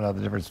 Yeah, I don't know the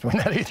difference between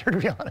that either, to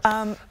be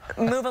honest.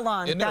 Move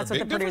along. Isn't That's there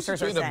what the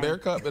producers are saying. between a bear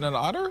cub and an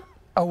otter?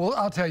 Oh, well,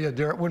 I'll tell you,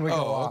 Derek, when we go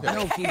off.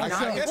 Okay. No,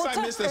 I guess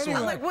I missed this one.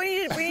 I'm like,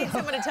 we need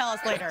someone to tell us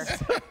later.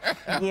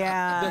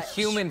 Yeah. The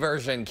human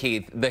version,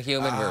 Keith. The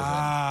human version.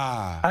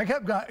 I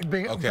kept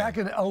being back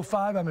in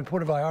 05. I'm in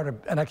Puerto Vallarta,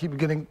 and I keep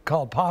getting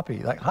called Poppy.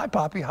 Like, hi,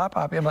 Poppy. Hi,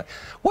 Poppy. I'm like,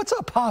 what's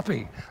up,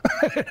 Poppy?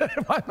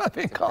 Why am I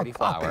being called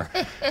Poppy?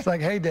 It's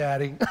like, hey,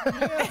 Daddy. What?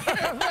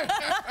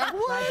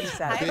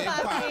 Hi, Poppy. Hey,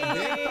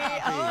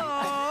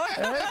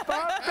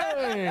 Poppy.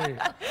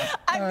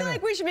 I feel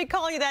like we should be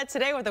calling you that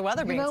today with the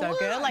weather being so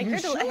good. Like, you're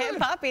hey,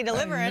 Poppy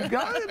delivering. You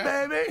got it,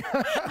 baby.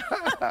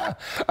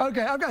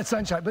 Okay, I've got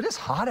sunshine, but it's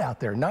hot out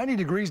there. 90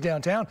 degrees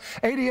downtown,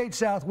 88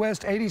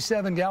 southwest,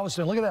 87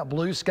 Galveston. Look at that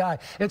blue sky.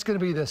 It's going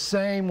to be the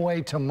same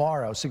way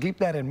tomorrow, so keep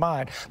that in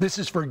mind. This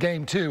is for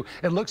game 2.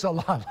 It looks a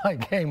lot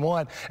like game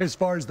 1 as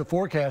far as the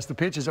forecast. The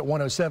pitch is at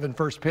 107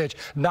 first pitch,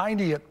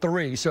 90 at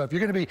 3. So if you're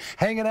going to be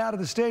hanging out at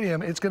the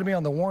stadium, it's going to be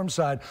on the warm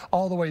side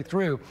all the way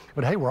through.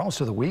 But hey, we're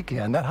also the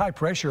weekend. That high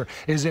pressure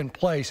is in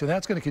place, and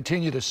that's going to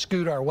continue to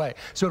scoot our way.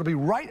 So it'll be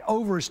right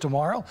over us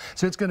tomorrow.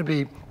 So it's going to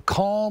be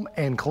calm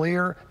and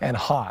clear and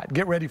hot.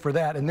 Get ready for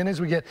that. And then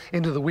as we get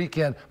into the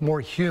weekend, more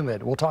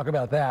humid. We'll talk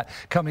about that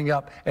coming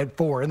up at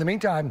 4. In the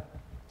meantime,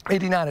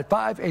 89 at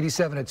 5,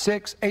 87 at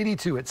 6,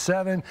 82 at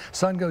 7.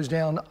 Sun goes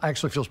down.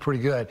 Actually feels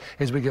pretty good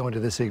as we go into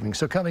this evening.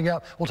 So coming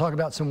up, we'll talk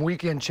about some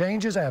weekend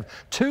changes. I have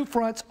 2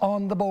 fronts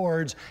on the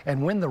boards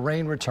and when the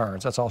rain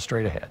returns. That's all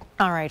straight ahead.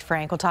 All right,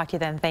 Frank, we'll talk to you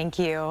then. Thank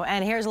you.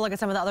 And here's a look at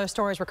some of the other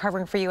stories we're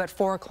covering for you at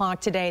 4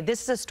 o'clock today.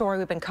 This is a story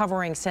we've been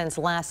covering since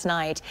last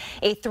night.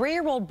 A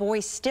 3-year-old boy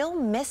still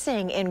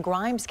missing in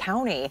Grimes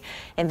County.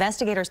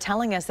 Investigators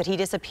telling us that he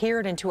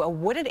disappeared into a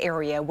wooded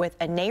area with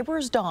a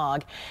neighbor's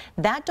dog.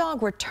 That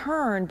dog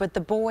returned, but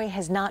the boy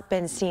has not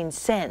been seen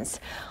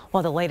since.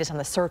 Well, the latest on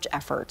the search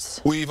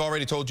efforts. We've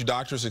already told you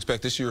doctors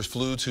expect this year's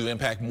flu to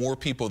impact more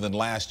people than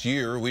last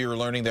year. We are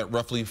learning that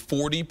roughly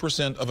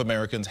 40% of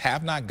Americans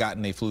have not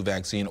gotten a flu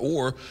vaccine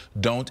or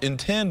don't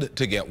intend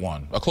to get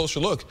one. A closer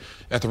look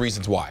at the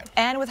reasons why.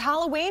 And with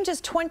Halloween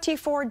just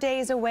 24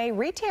 days away,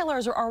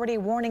 retailers are already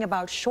warning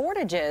about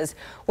shortages,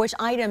 which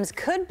items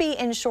could be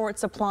in short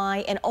supply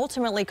and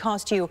ultimately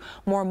cost you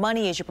more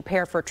money as you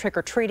prepare for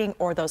trick-or-treating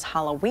or those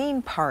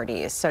Halloween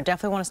parties. So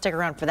definitely want to stick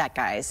around for that,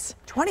 guys.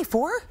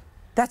 24?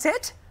 That's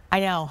it? I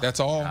know. That's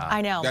all?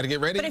 I know. Got to get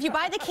ready? But if you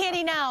buy the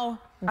candy now,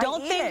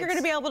 don't think you're going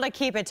to be able to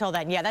keep it till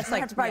then. Yeah, that's I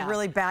have to buy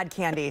really bad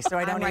candy, so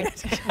I don't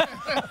eat it.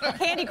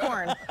 Candy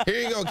corn.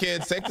 Here you go,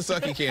 kids. Take the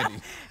sucky candy.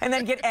 And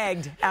then get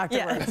egged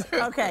afterwards.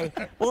 Yeah. Okay,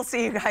 we'll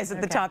see you guys at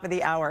the top of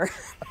the hour.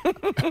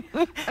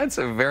 That's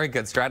a very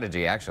good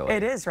strategy, actually.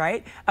 It is,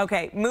 right?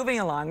 Okay, moving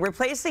along.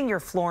 Replacing your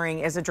flooring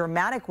is a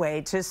dramatic way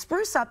to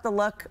spruce up the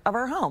look of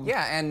our home.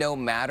 Yeah, and no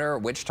matter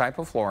which type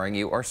of flooring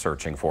you are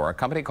searching for, a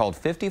company called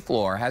 50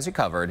 Floor has you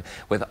covered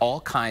with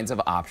all kinds of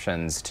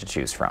options to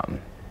choose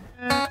from.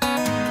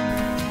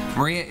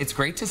 Maria, it's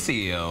great to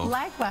see you.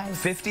 Likewise.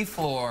 50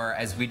 Floor,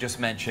 as we just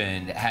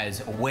mentioned,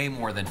 has way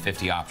more than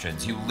 50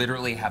 options. You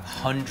literally have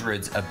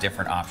hundreds of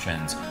different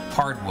options.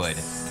 Hardwood,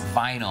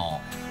 vinyl,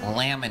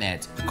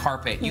 laminate,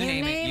 carpet, you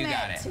name it, you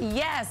got it.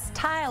 Yes,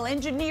 tile,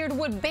 engineered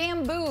wood,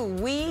 bamboo.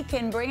 We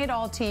can bring it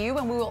all to you,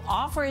 and we will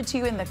offer it to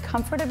you in the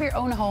comfort of your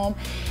own home.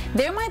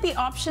 There might be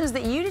options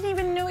that you didn't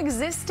even know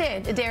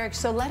existed, Derek,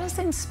 so let us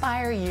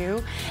inspire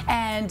you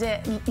and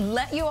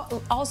let you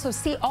also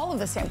see all of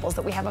the samples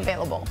that we have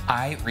available.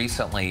 I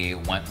recently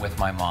went with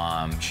my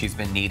mom. She's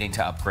been needing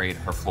to upgrade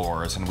her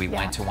floors, and we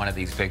went to one of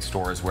these big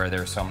stores where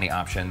there's so many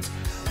options.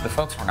 The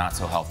folks were not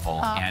so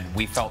helpful, and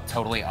we felt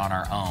totally on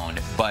our own.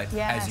 But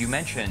as you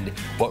mentioned,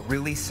 what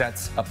really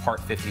sets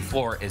apart 50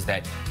 Floor is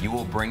that you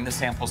will bring the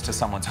samples to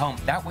someone's home.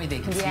 That way they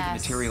can see the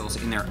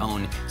materials in their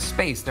own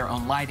space, their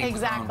own lighting,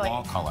 their own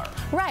wall color.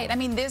 Right. I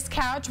mean, this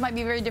couch might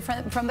be very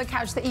different from the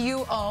couch that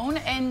you own,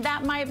 and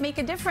that might make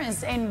a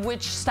difference in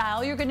which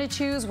style you're going to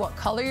choose, what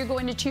color you're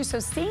going to choose. So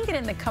seeing it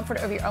in the comfort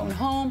of your own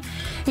home,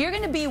 you're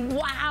going to be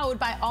wowed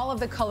by all of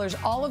the colors,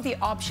 all of the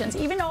options,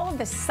 even all of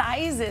the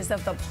sizes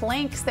of the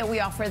planks that we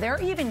offer. There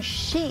are even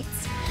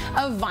sheets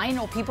of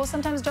vinyl. People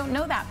sometimes don't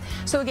know that.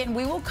 So again,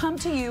 we will come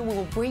to you, we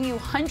will bring you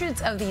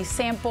hundreds of these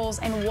samples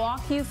and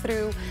walk you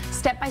through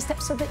step by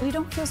step so that you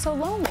don't feel so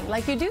lonely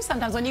like you do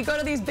sometimes when you go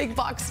to these big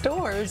box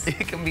stores.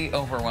 It can be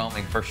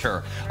overwhelming for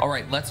sure. All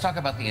right, let's talk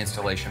about the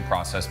installation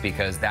process,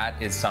 because that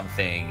is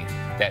something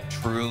that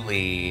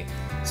truly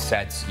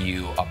sets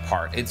you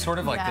apart. It's sort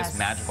of like this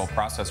magical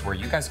process where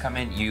you guys come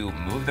in, you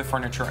move the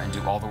furniture and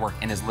do all the work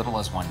in as little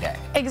as one day.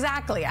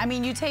 Exactly. I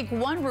mean, you take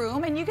one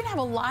room and you can have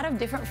a lot of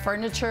different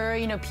furniture,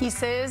 you know,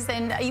 pieces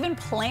and even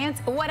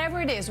plants, whatever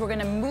it is. We're going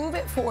to move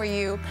it for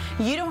you.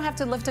 You don't have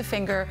to lift a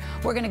finger.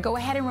 We're going to go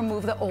ahead and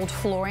remove the old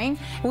flooring.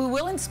 We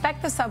will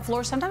inspect the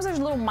subfloor. Sometimes there's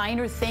little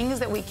minor things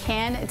that we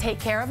can take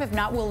care of. If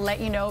not, we'll let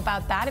you know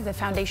about that. If the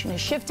foundation is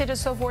shifted and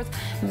so forth,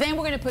 then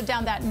we're going to put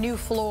down that new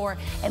floor.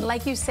 And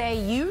like you say,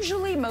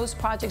 usually most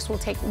projects will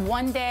take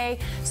one day,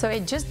 so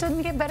it just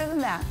doesn't get better than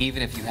that.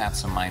 Even if you have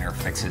some minor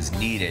fixes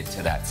needed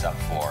to that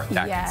subfloor,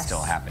 that can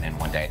still happen in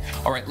one day.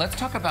 All right, let's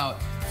talk about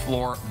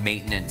floor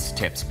maintenance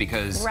tips,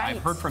 because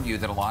I've heard from you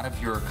that a lot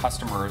of your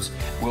customers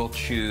will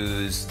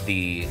choose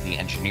the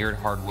engineered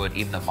hardwood,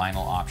 even the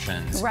vinyl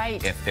options,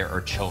 if there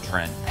are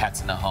children,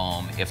 pets in the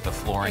home, if the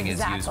flooring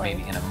is used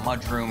maybe in a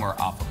mudroom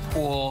or off a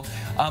pool.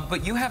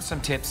 But you have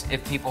some tips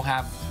if people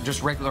have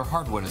just regular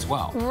hardwood as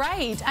well.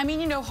 Right. I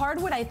mean, you know,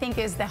 hardwood I think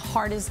is the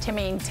hardest to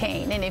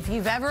maintain. And if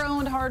you've ever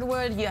owned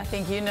hardwood, I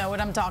think you know what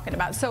I'm talking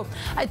about. So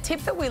a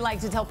tip that we like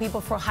to tell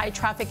people for high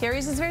traffic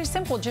areas is very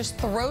simple. Just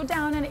throw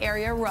down an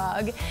area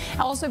rug.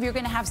 Also, if you're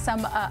going to have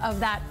some of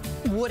that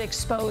wood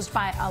exposed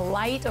by a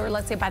light, or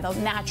let's say by the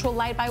natural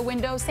light by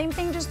window, same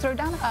thing, just throw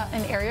down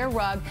an area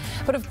rug.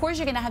 But of course,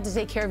 you're going to have to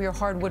take care of your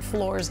hardwood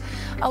floors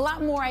a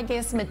lot more, I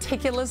guess,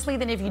 meticulously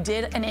than if you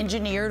did an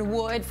engineered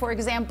wood, for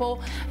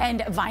example,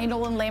 and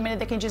vinyl and laminate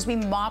that can just be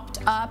mopped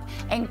up.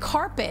 And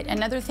carpet,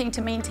 another thing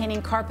to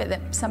maintaining carpet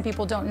that some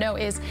people don't know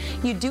is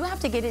you do have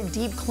to get it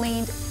deep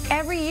cleaned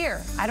every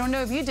year. I don't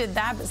know if you did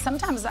that, but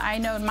sometimes I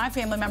know my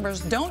family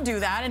members don't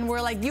do that, and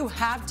we're like, you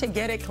have to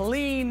get it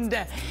cleaned.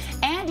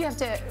 And you have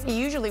to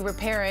usually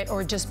repair it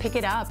or just pick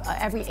it up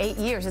every 8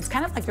 years. It's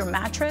kind of like your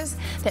mattress,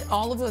 that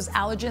all of those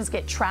allergens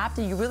get trapped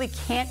and you really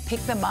can't pick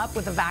them up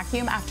with a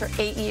vacuum after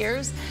 8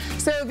 years.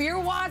 So if you're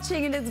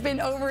watching and it's been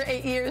over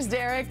 8 years,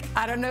 Derek,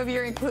 I don't know if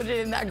you're included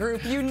in that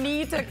group, you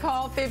need to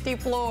call 50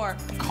 Floor.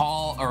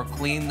 Call or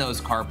clean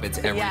those carpets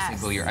every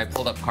single year. I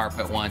pulled up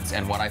carpet once,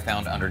 and what I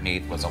found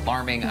underneath was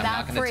alarming. I'm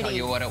not going to tell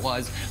you what it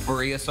was.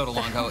 Maria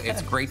Sotolongo,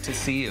 it's great to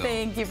see you.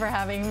 Thank you for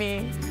having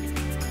me.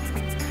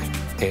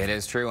 It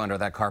is true. Under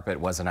that carpet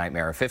was a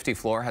nightmare. 50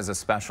 Floor has a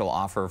special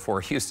offer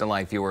for Houston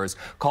Life viewers.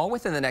 Call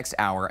within the next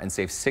hour and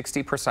save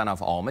 60%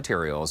 off all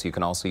materials. You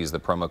can also use the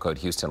promo code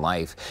Houston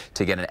Life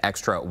to get an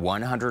extra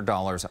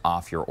 $100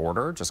 off your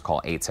order. Just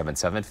call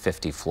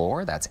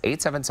 877-50-FLOOR. That's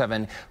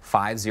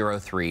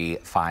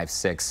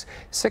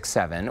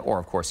 877-503-5667. Or,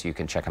 of course, you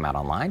can check them out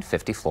online,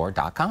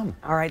 50floor.com.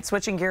 All right,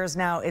 switching gears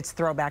now. It's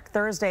Throwback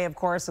Thursday, of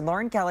course, and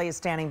Lauren Kelly is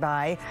standing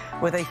by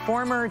with a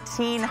former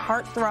teen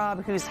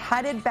heartthrob who's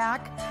headed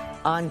back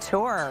on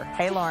tour.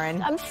 Hey,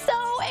 Lauren. I'm so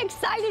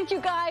excited, you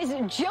guys.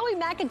 Joey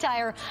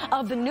McIntyre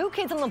of the New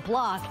Kids on the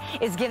Block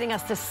is giving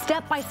us the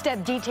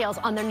step-by-step details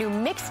on their new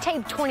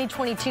Mixtape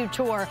 2022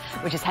 tour,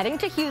 which is heading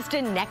to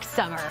Houston next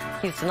summer.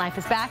 Houston Life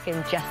is back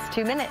in just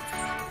 2 minutes.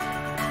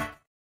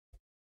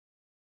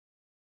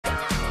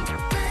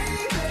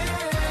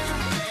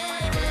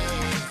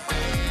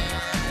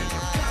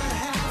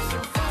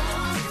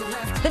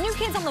 The New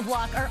Kids on the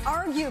Block are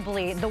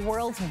arguably the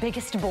world's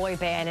biggest boy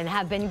band and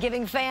have been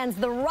giving fans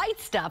the right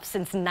stuff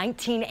since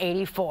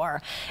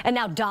 1984. And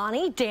now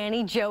Donnie,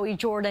 Danny, Joey,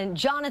 Jordan,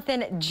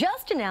 Jonathan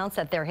just announced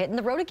that they're hitting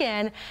the road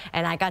again.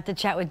 And I got to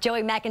chat with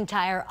Joey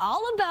McIntyre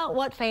all about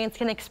what fans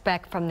can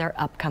expect from their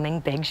upcoming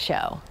big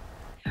show.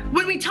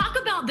 When we talk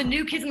about the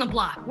New Kids on the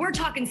Block, we're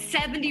talking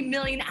 70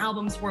 million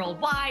albums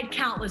worldwide,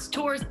 countless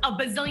tours, a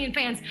bazillion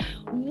fans.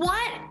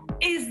 What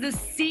is the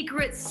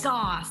secret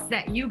sauce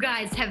that you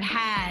guys have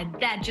had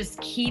that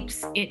just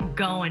keeps it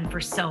going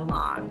for so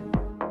long?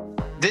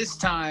 This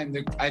time,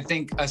 I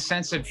think a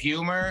sense of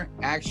humor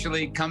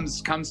actually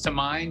comes to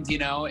mind, you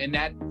know, and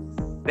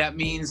that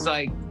means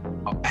like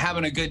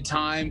having a good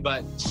time,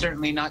 but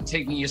certainly not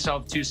taking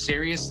yourself too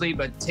seriously,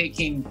 but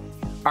taking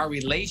our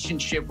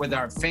relationship with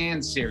our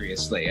fans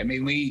seriously. I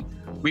mean, we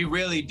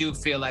really do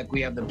feel like we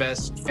have the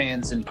best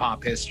fans in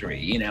pop history,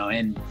 you know,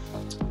 and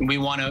we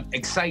want to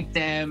excite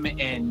them,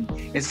 and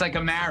it's like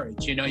a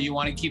marriage, you know, you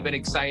want to keep it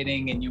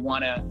exciting and you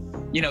want to,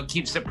 you know,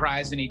 keep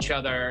surprising each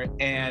other,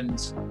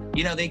 and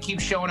you know, they keep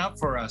showing up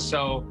for us.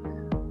 So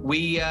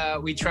we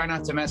try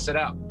not to mess it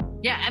up.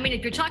 Yeah, I mean,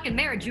 if you're talking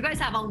marriage, you guys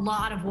have a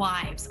lot of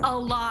wives,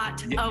 of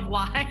wives.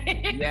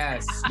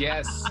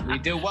 Yes, we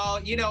do.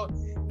 Well, you know,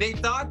 they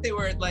thought they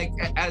were like,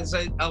 as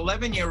an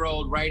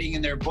 11-year-old writing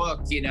in their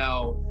book, you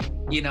know,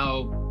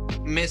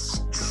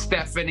 Miss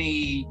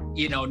Stephanie,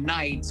 you know,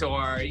 Knight,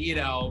 or, you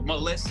know,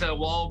 Melissa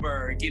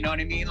Wahlberg, you know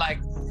what I mean? Like,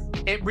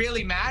 it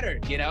really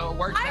mattered, you know, it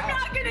worked out. I'm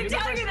not going to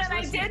tell you that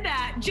I did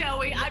that,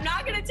 Joey. I'm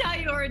not going to tell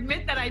you or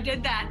admit that I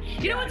did that.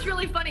 You know what's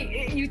really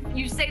funny?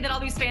 You say that all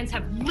these fans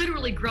have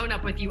literally grown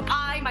up with you.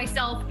 I,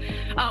 myself,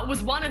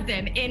 was one of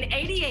them. In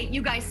 '88,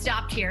 you guys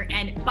stopped here,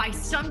 and by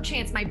some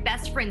chance, my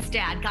best friend's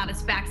dad got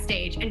us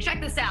backstage. And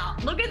check this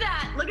out. Look at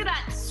that. Look at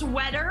that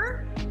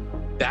sweater.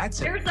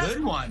 That's a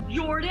good one.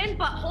 Jordan,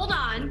 but hold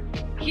on.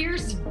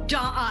 Here's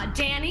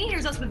Danny.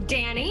 Here's us with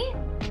Danny.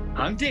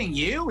 Hunting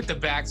you with the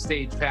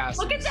backstage pass.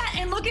 Look at that,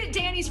 and look at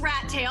Danny's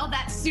rat tail.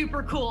 That's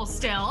super cool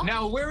still.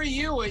 Now, where are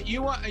you? Are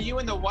you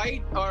in the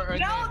white or?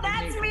 No,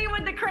 that's me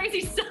with the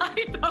crazy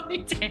side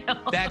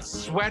ponytail. That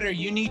sweater,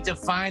 you need to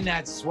find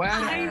that sweater.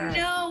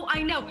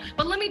 I know.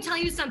 But let me tell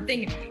you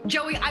something,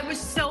 Joey, I was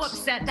so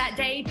upset that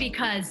day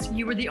because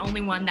you were the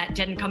only one that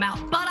didn't come out.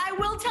 But I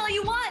will tell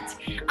you what,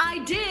 I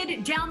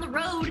did down the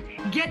road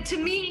get to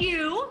meet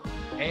you.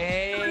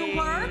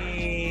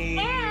 Hey.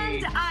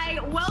 And I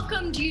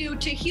welcomed you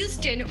to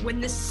Houston when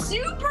the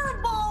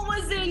Super Bowl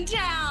was in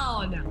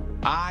town.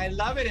 I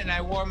love it, and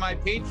I wore my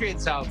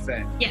Patriots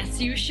outfit. Yes,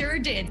 you sure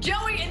did.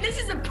 Joey, and this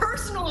is a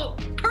personal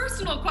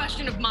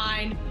question of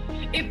mine.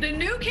 If the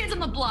New Kids on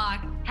the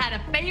Block had a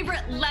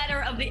favorite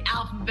letter of the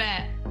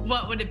alphabet,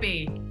 what would it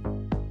be?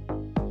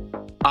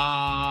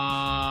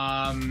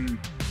 I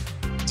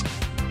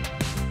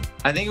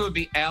think it would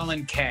be L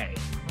and K.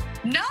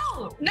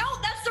 No,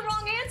 that's the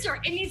wrong answer.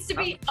 It needs to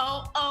be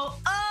O.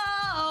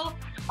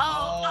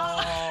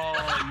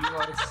 You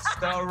are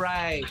so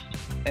right.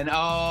 And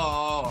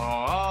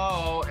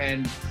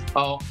and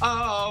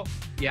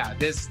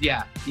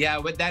yeah,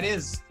 but that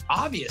is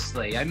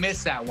obviously, I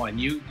missed that one.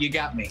 You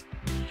got me.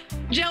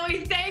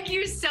 Joey, thank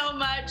you so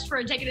much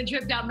for taking a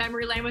trip down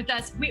memory lane with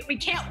us. We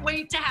can't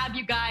wait to have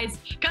you guys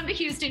come to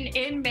Houston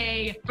in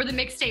May for the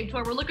mixtape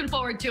tour. We're looking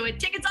forward to it.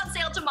 Tickets on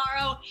sale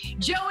tomorrow.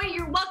 Joey,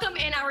 you're welcome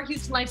in our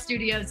Houston Life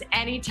studios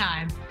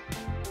anytime.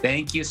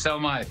 Thank you so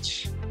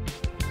much.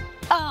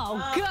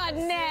 Oh,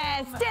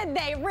 goodness. Did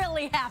they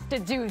really have to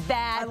do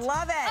that? I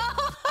love it.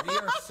 We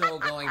are so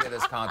going to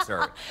this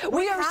concert.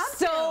 We are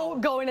so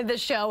going to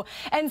this show.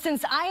 And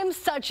since I am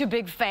such a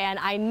big fan,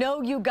 I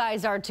know you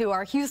guys are too,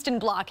 our Houston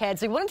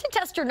Blockheads. We wanted to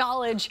test your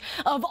knowledge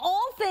of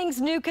all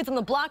things New Kids on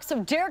the Block. So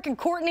Derek and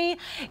Courtney,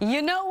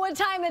 you know what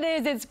time it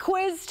is. It's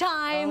quiz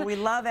time. Oh, we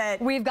love it.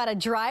 We've got a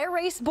dry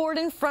erase board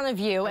in front of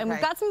you, and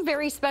we've got some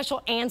very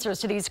special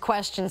answers to these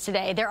questions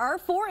today. There are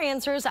 4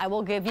 answers. I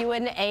will give you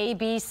an A,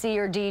 B, C,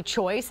 or D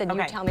choice, and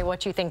you tell me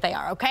what you think they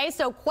are, okay?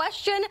 So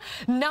question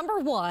number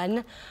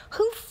 1,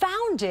 who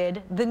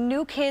founded the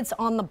New Kids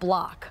on the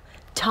Block?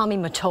 Tommy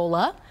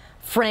Mottola,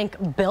 Frank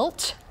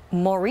Bilt,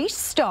 Maurice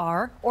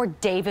Starr, or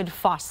David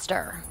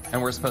Foster?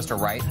 And we're supposed to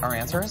write our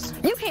answers?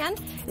 You can.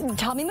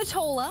 Tommy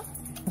Mottola,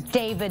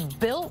 David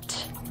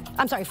Bilt,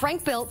 I'm sorry,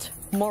 Frank Bilt,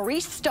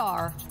 Maurice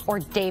Starr, or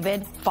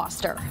David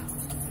Foster?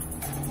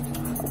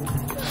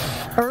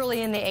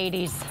 Early in the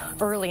 80s.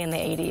 Early in the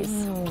 80s.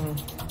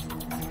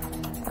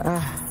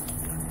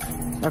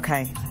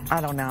 Okay,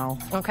 I don't know.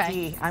 Okay.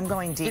 D. I'm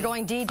going D. You're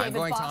going D, David I'm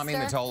going Foster? Tommy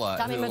Mottola,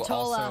 Tommy who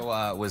Mottola.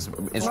 also was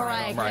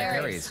instrumental in Mariah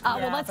Carey's.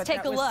 Well, let's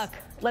take a look.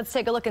 Let's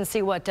take a look and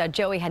see what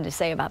Joey had to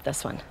say about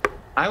this one.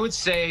 I would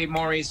say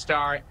Maurice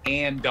Starr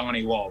and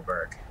Donnie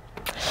Wahlberg.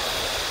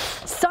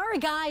 Sorry,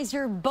 guys,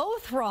 you're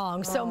both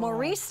wrong. So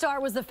Maurice Starr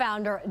was the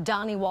founder,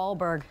 Donnie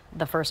Wahlberg,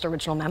 the first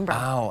original member.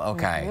 Oh,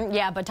 okay.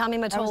 Yeah, but Tommy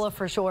Mottola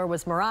for sure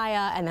was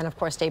Mariah, and then, of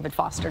course, David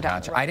Foster.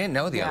 Gotcha. I didn't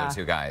know the other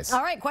 2 guys.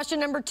 All right, question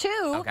number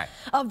 2. Okay.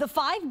 Of the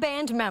 5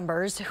 band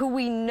members who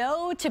we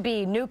know to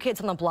be New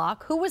Kids on the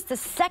Block, who was the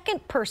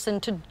second person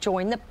to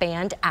join the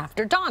band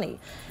after Donnie?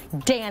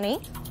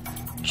 Danny,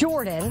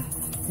 Jordan,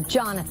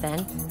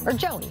 Jonathan, or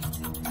Joey?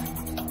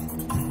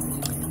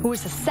 Who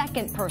was the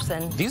second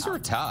person? These are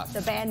tough.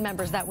 The band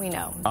members that we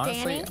know.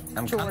 Honestly, Danny,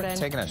 I'm Jordan, kind of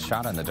taking a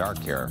shot in the dark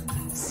here.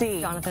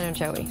 C. Jonathan and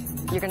Joey.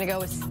 You're going to go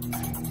with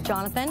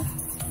Jonathan?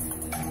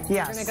 Yes.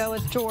 You're going to go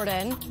with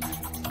Jordan.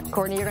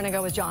 Courtney, you're going to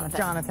go with Jonathan.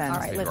 Jonathan. All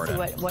right, let's see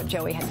what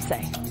Joey had to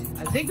say.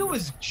 I think it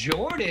was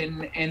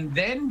Jordan, and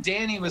then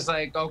Danny was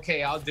like,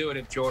 okay, I'll do it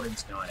if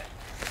Jordan's doing it.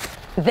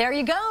 There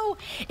you go.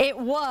 It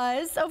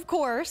was, of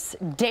course,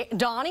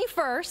 Donnie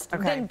first,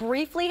 then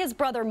briefly his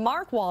brother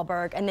Mark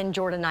Wahlberg, and then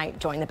Jordan Knight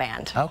joined the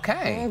band.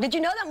 Okay. Did you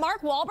know that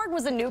Mark Wahlberg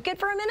was a New Kid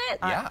for a minute?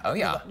 Yeah. Oh,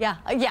 yeah. Yeah,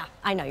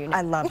 I know you know.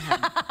 I love him.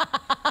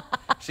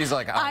 She's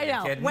like, I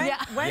know.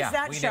 When's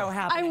that show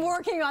happening? I'm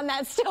working on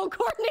that still,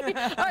 Courtney.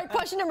 All right,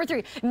 question number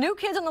 3. New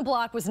Kids on the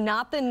Block was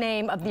not the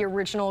name of the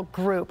original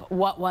group.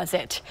 What was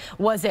it?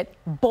 Was it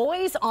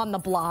Boys on the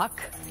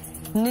Block,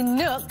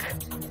 Nanook,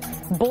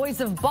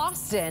 Boys of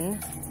Boston,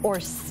 or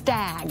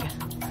Stag?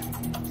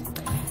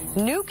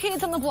 New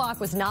Kids on the Block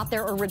was not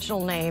their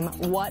original name.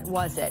 What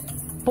was it?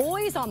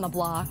 Boys on the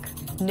Block,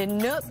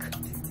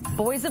 Nanook,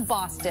 Boys of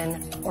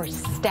Boston, or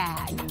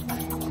Stag?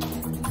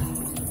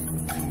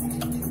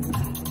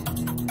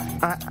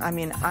 I've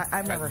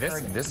never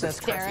heard this is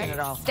crazy at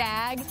all.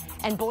 Stag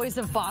and Boys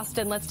of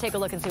Boston. Let's take a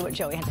look and see what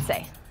Joey had to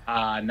say.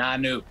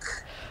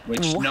 Nanook,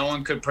 which no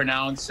one could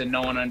pronounce and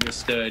no one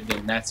understood,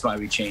 and that's why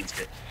we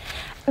changed it.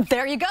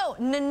 There you go,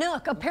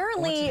 Nanook.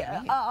 Apparently,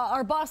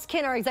 our boss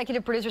Ken, our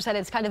executive producer, said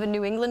it's kind of a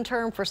New England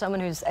term for someone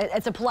who's,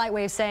 it's a polite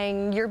way of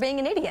saying you're being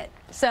an idiot.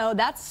 So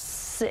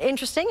that's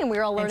interesting, and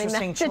we're all learning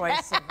that. Interesting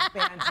choice of the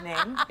band's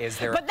name. Is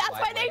there But that's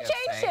why they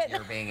changed it.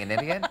 You're being an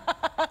idiot?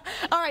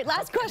 All right,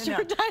 last question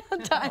for Dial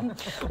Time.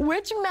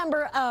 Which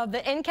member of the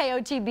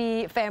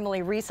NKOTB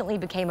family recently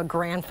became a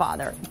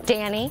grandfather?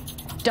 Danny,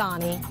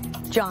 Donnie,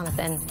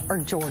 Jonathan, or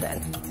Jordan?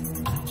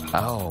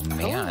 Oh,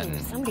 man. Ooh,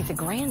 somebody's a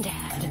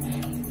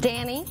granddad.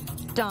 Danny,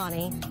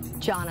 Donnie,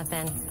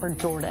 Jonathan, or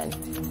Jordan?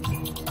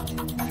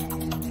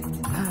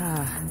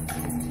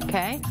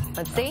 Okay,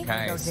 let's see.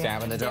 Okay,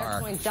 stab in the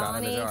dark. Going Shot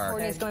in the Donnie, dark.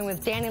 Courtney's going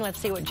with Danny. Let's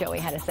see what Joey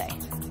had to say.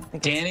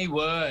 Danny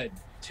Wood.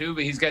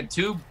 He's got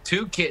two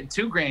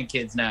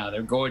grandkids now.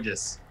 They're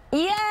gorgeous.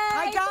 Yay!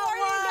 I got one!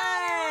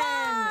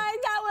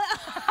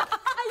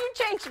 You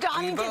changed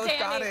Donnie to Danny. both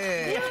got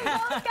it. You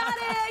both got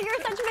it.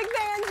 You're such big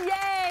fans.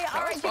 Yay!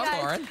 All right, you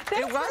guys.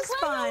 It was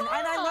fun,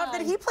 and I love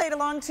that he played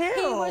along too.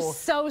 He was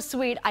so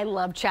sweet. I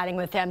love chatting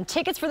with him.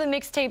 Tickets for the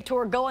mixtape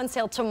tour go on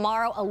sale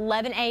tomorrow,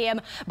 11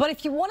 a.m. But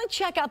if you want to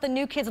check out the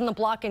New Kids on the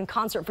Block in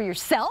concert for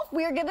yourself,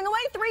 we are giving away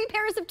 3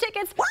 pairs of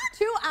tickets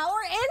to our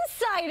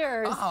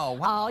insiders. Oh,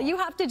 wow. All you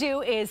have to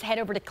do is head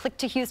over to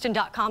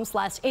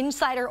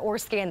click2houston.com/insider or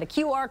scan the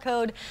QR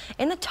code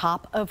in the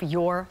top of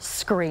your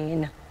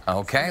screen.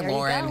 Okay, There you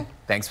Lauren. go.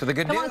 Thanks for the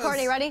good news. Come on,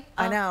 Courtney, ready?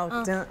 I know.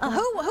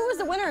 Who was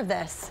the winner of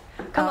this?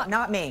 Come on.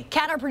 Not me.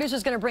 Kat, our producer,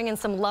 is going to bring in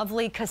some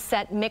lovely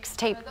cassette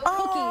mixtape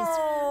cookies,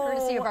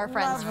 courtesy of our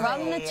friends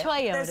from the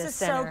Toyota This is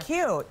Center. so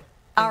cute.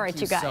 All right,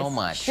 you you guys. so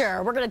much.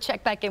 Sure. We're going to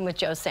check back in with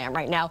Joe Sam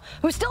right now,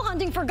 who's still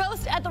hunting for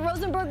ghosts at the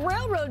Rosenberg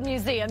Railroad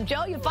Museum.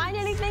 Joe, you find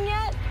anything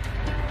yet?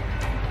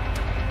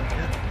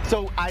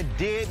 So I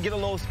did get a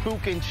little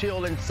spook and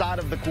chill inside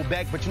of the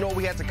Quebec, but you know,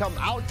 we had to come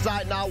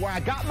outside now where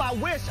I got my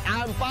wish.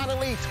 I'm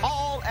finally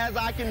tall as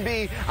I can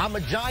be. I'm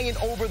a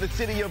giant over the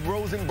city of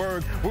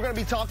Rosenberg. We're going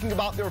to be talking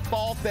about their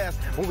Fall Fest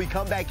when we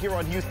come back here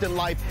on Houston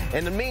Life.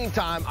 In the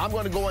meantime, I'm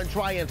going to go and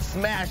try and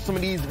smash some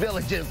of these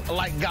villages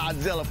like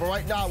Godzilla. For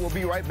right now, we'll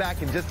be right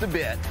back in just a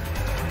bit.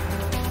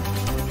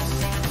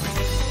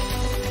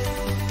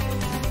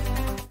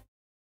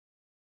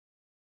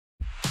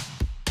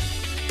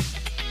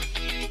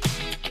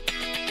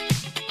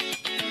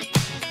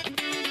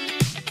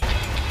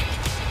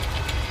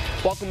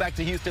 Welcome back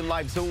to Houston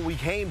Live. So when we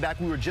came back,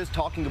 we were just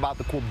talking about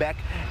the Quebec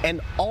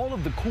and all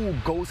of the cool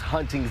ghost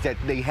huntings that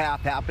they have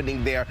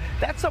happening there.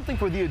 That's something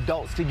for the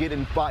adults to get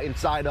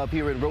inside of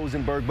here in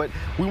Rosenberg, but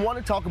we want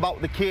to talk about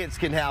what the kids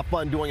can have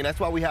fun doing, and that's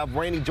why we have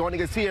Rainey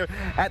joining us here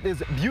at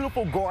this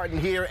beautiful garden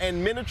here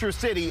in miniature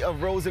city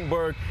of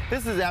Rosenberg.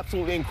 This is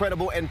absolutely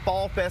incredible, and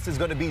Fall Fest is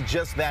going to be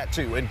just that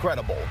too,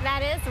 incredible.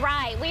 That is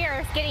right. We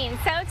are getting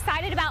so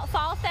excited about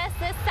Fall Fest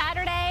this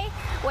Saturday.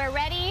 We're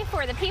ready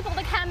for the people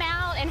to come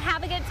out and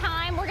have a good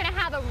time. We're going to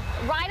have a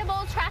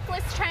rideable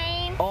trackless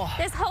train.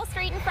 This whole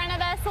street in front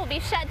of us will be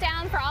shut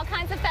down for all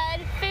kinds of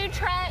food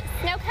trucks,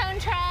 snow cone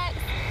trucks,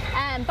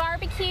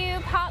 barbecue,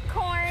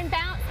 popcorn,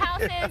 bounce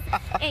houses,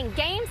 and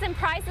games and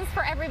prizes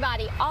for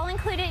everybody. All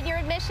included in your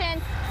admission.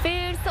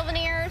 Food,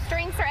 souvenirs,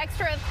 drinks are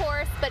extra, of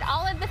course, but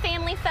all of the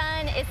family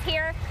fun is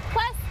here.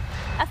 Plus,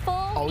 a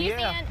full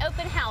museum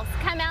open house.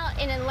 Come out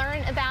and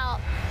learn about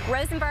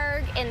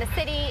Rosenberg and the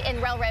city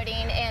and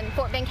railroading in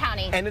Fort Bend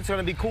County. And it's going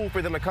to be cool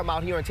for them to come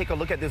out here and take a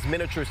look at this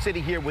miniature city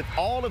here with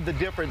all of the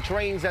different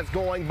trains that's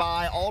going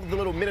by, all of the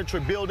little miniature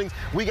buildings.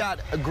 We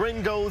got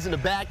Gringos in the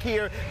back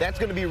here. That's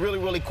going to be really,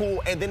 really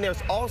cool. And then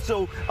there's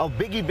also a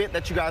big event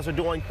that you guys are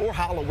doing for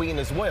Halloween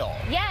as well.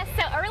 Yes,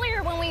 so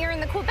earlier when we were in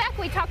the Quebec,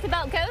 we talked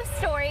about ghost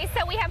stories.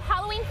 So we have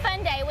Halloween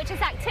Fun Day, which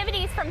is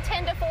activities from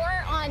 10 to 4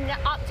 on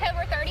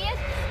October 30th.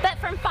 But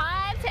from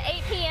 5 to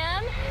 8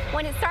 p.m.,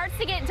 when it starts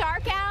to get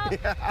dark out,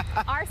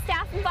 Our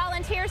staff and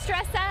volunteers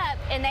dress up,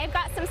 and they've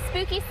got some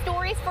spooky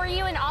stories for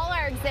you in all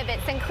our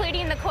exhibits,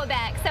 including the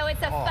Quebec. So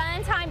it's a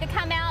fun time to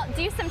come out,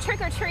 do some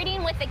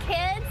trick-or-treating with the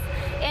kids,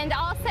 and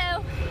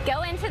also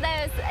go into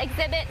those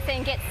exhibits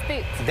and get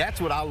spooked. That's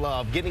what I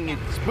love, getting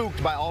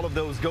spooked by all of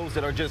those ghosts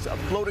that are just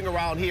floating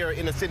around here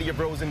in the city of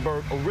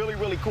Rosenberg. Really,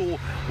 really cool.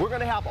 We're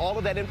going to have all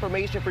of that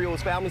information for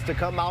those families to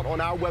come out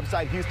on our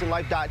website,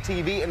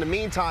 HoustonLife.tv. In the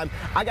meantime,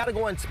 I got to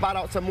go and spot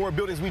out some more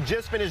buildings. We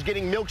just finished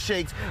getting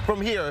milkshakes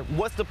from here.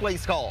 What's the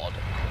place called?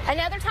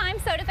 Another Time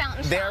Soda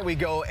Fountain Shop. There we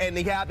go. And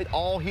they have it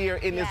all here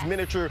in this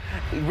miniature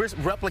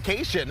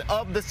replication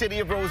of the city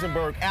of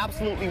Rosenberg.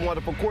 Absolutely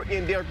wonderful. Courtney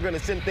and Derek are going to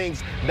send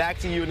things back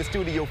to you in the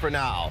studio for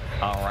now.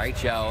 All right,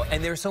 Joe.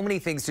 And there's so many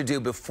things to do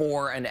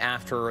before and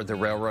after the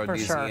Railroad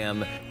Museum.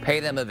 Sure. Pay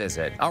them a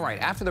visit. All right,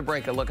 after the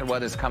break, a look at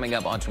what is coming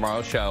up on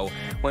tomorrow's show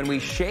when we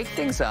shake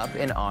things up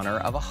in honor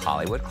of a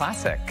Hollywood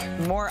classic.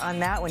 More on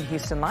that when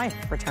Houston Life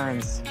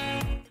returns.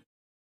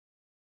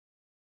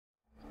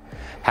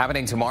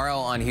 Happening tomorrow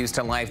on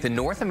Houston Life, the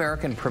North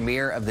American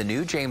premiere of the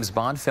new James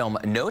Bond film,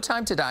 No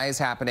Time to Die, is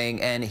happening,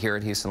 and here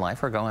at Houston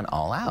Life, we're going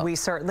all out. We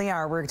certainly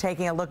are. We're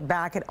taking a look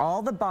back at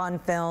all the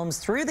Bond films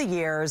through the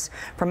years,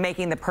 from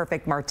Making the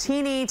Perfect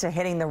Martini to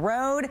Hitting the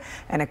Road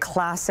and a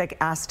classic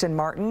Aston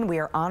Martin. We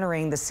are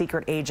honoring the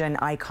secret agent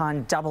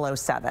icon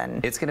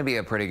 007. It's going to be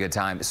a pretty good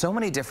time. So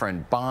many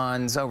different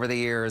Bonds over the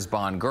years,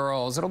 Bond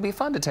girls. It'll be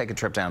fun to take a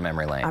trip down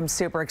memory lane. I'm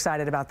super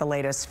excited about the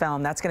latest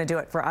film. That's going to do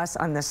it for us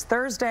on this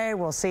Thursday.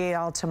 We'll see you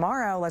all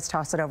tomorrow. Let's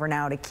toss it over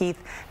now to Keith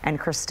and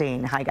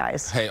Christine. Hi,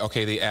 guys. Hey,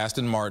 okay, the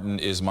Aston Martin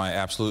is my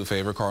absolute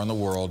favorite car in the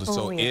world.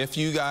 So if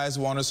you guys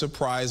want to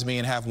surprise me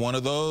and have one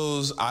of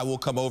those, I will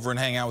come over and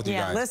hang out with you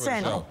guys.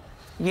 Listen,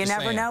 you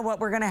never know what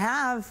we're going to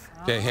have.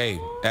 Okay, hey,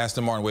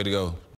 Aston Martin, way to go.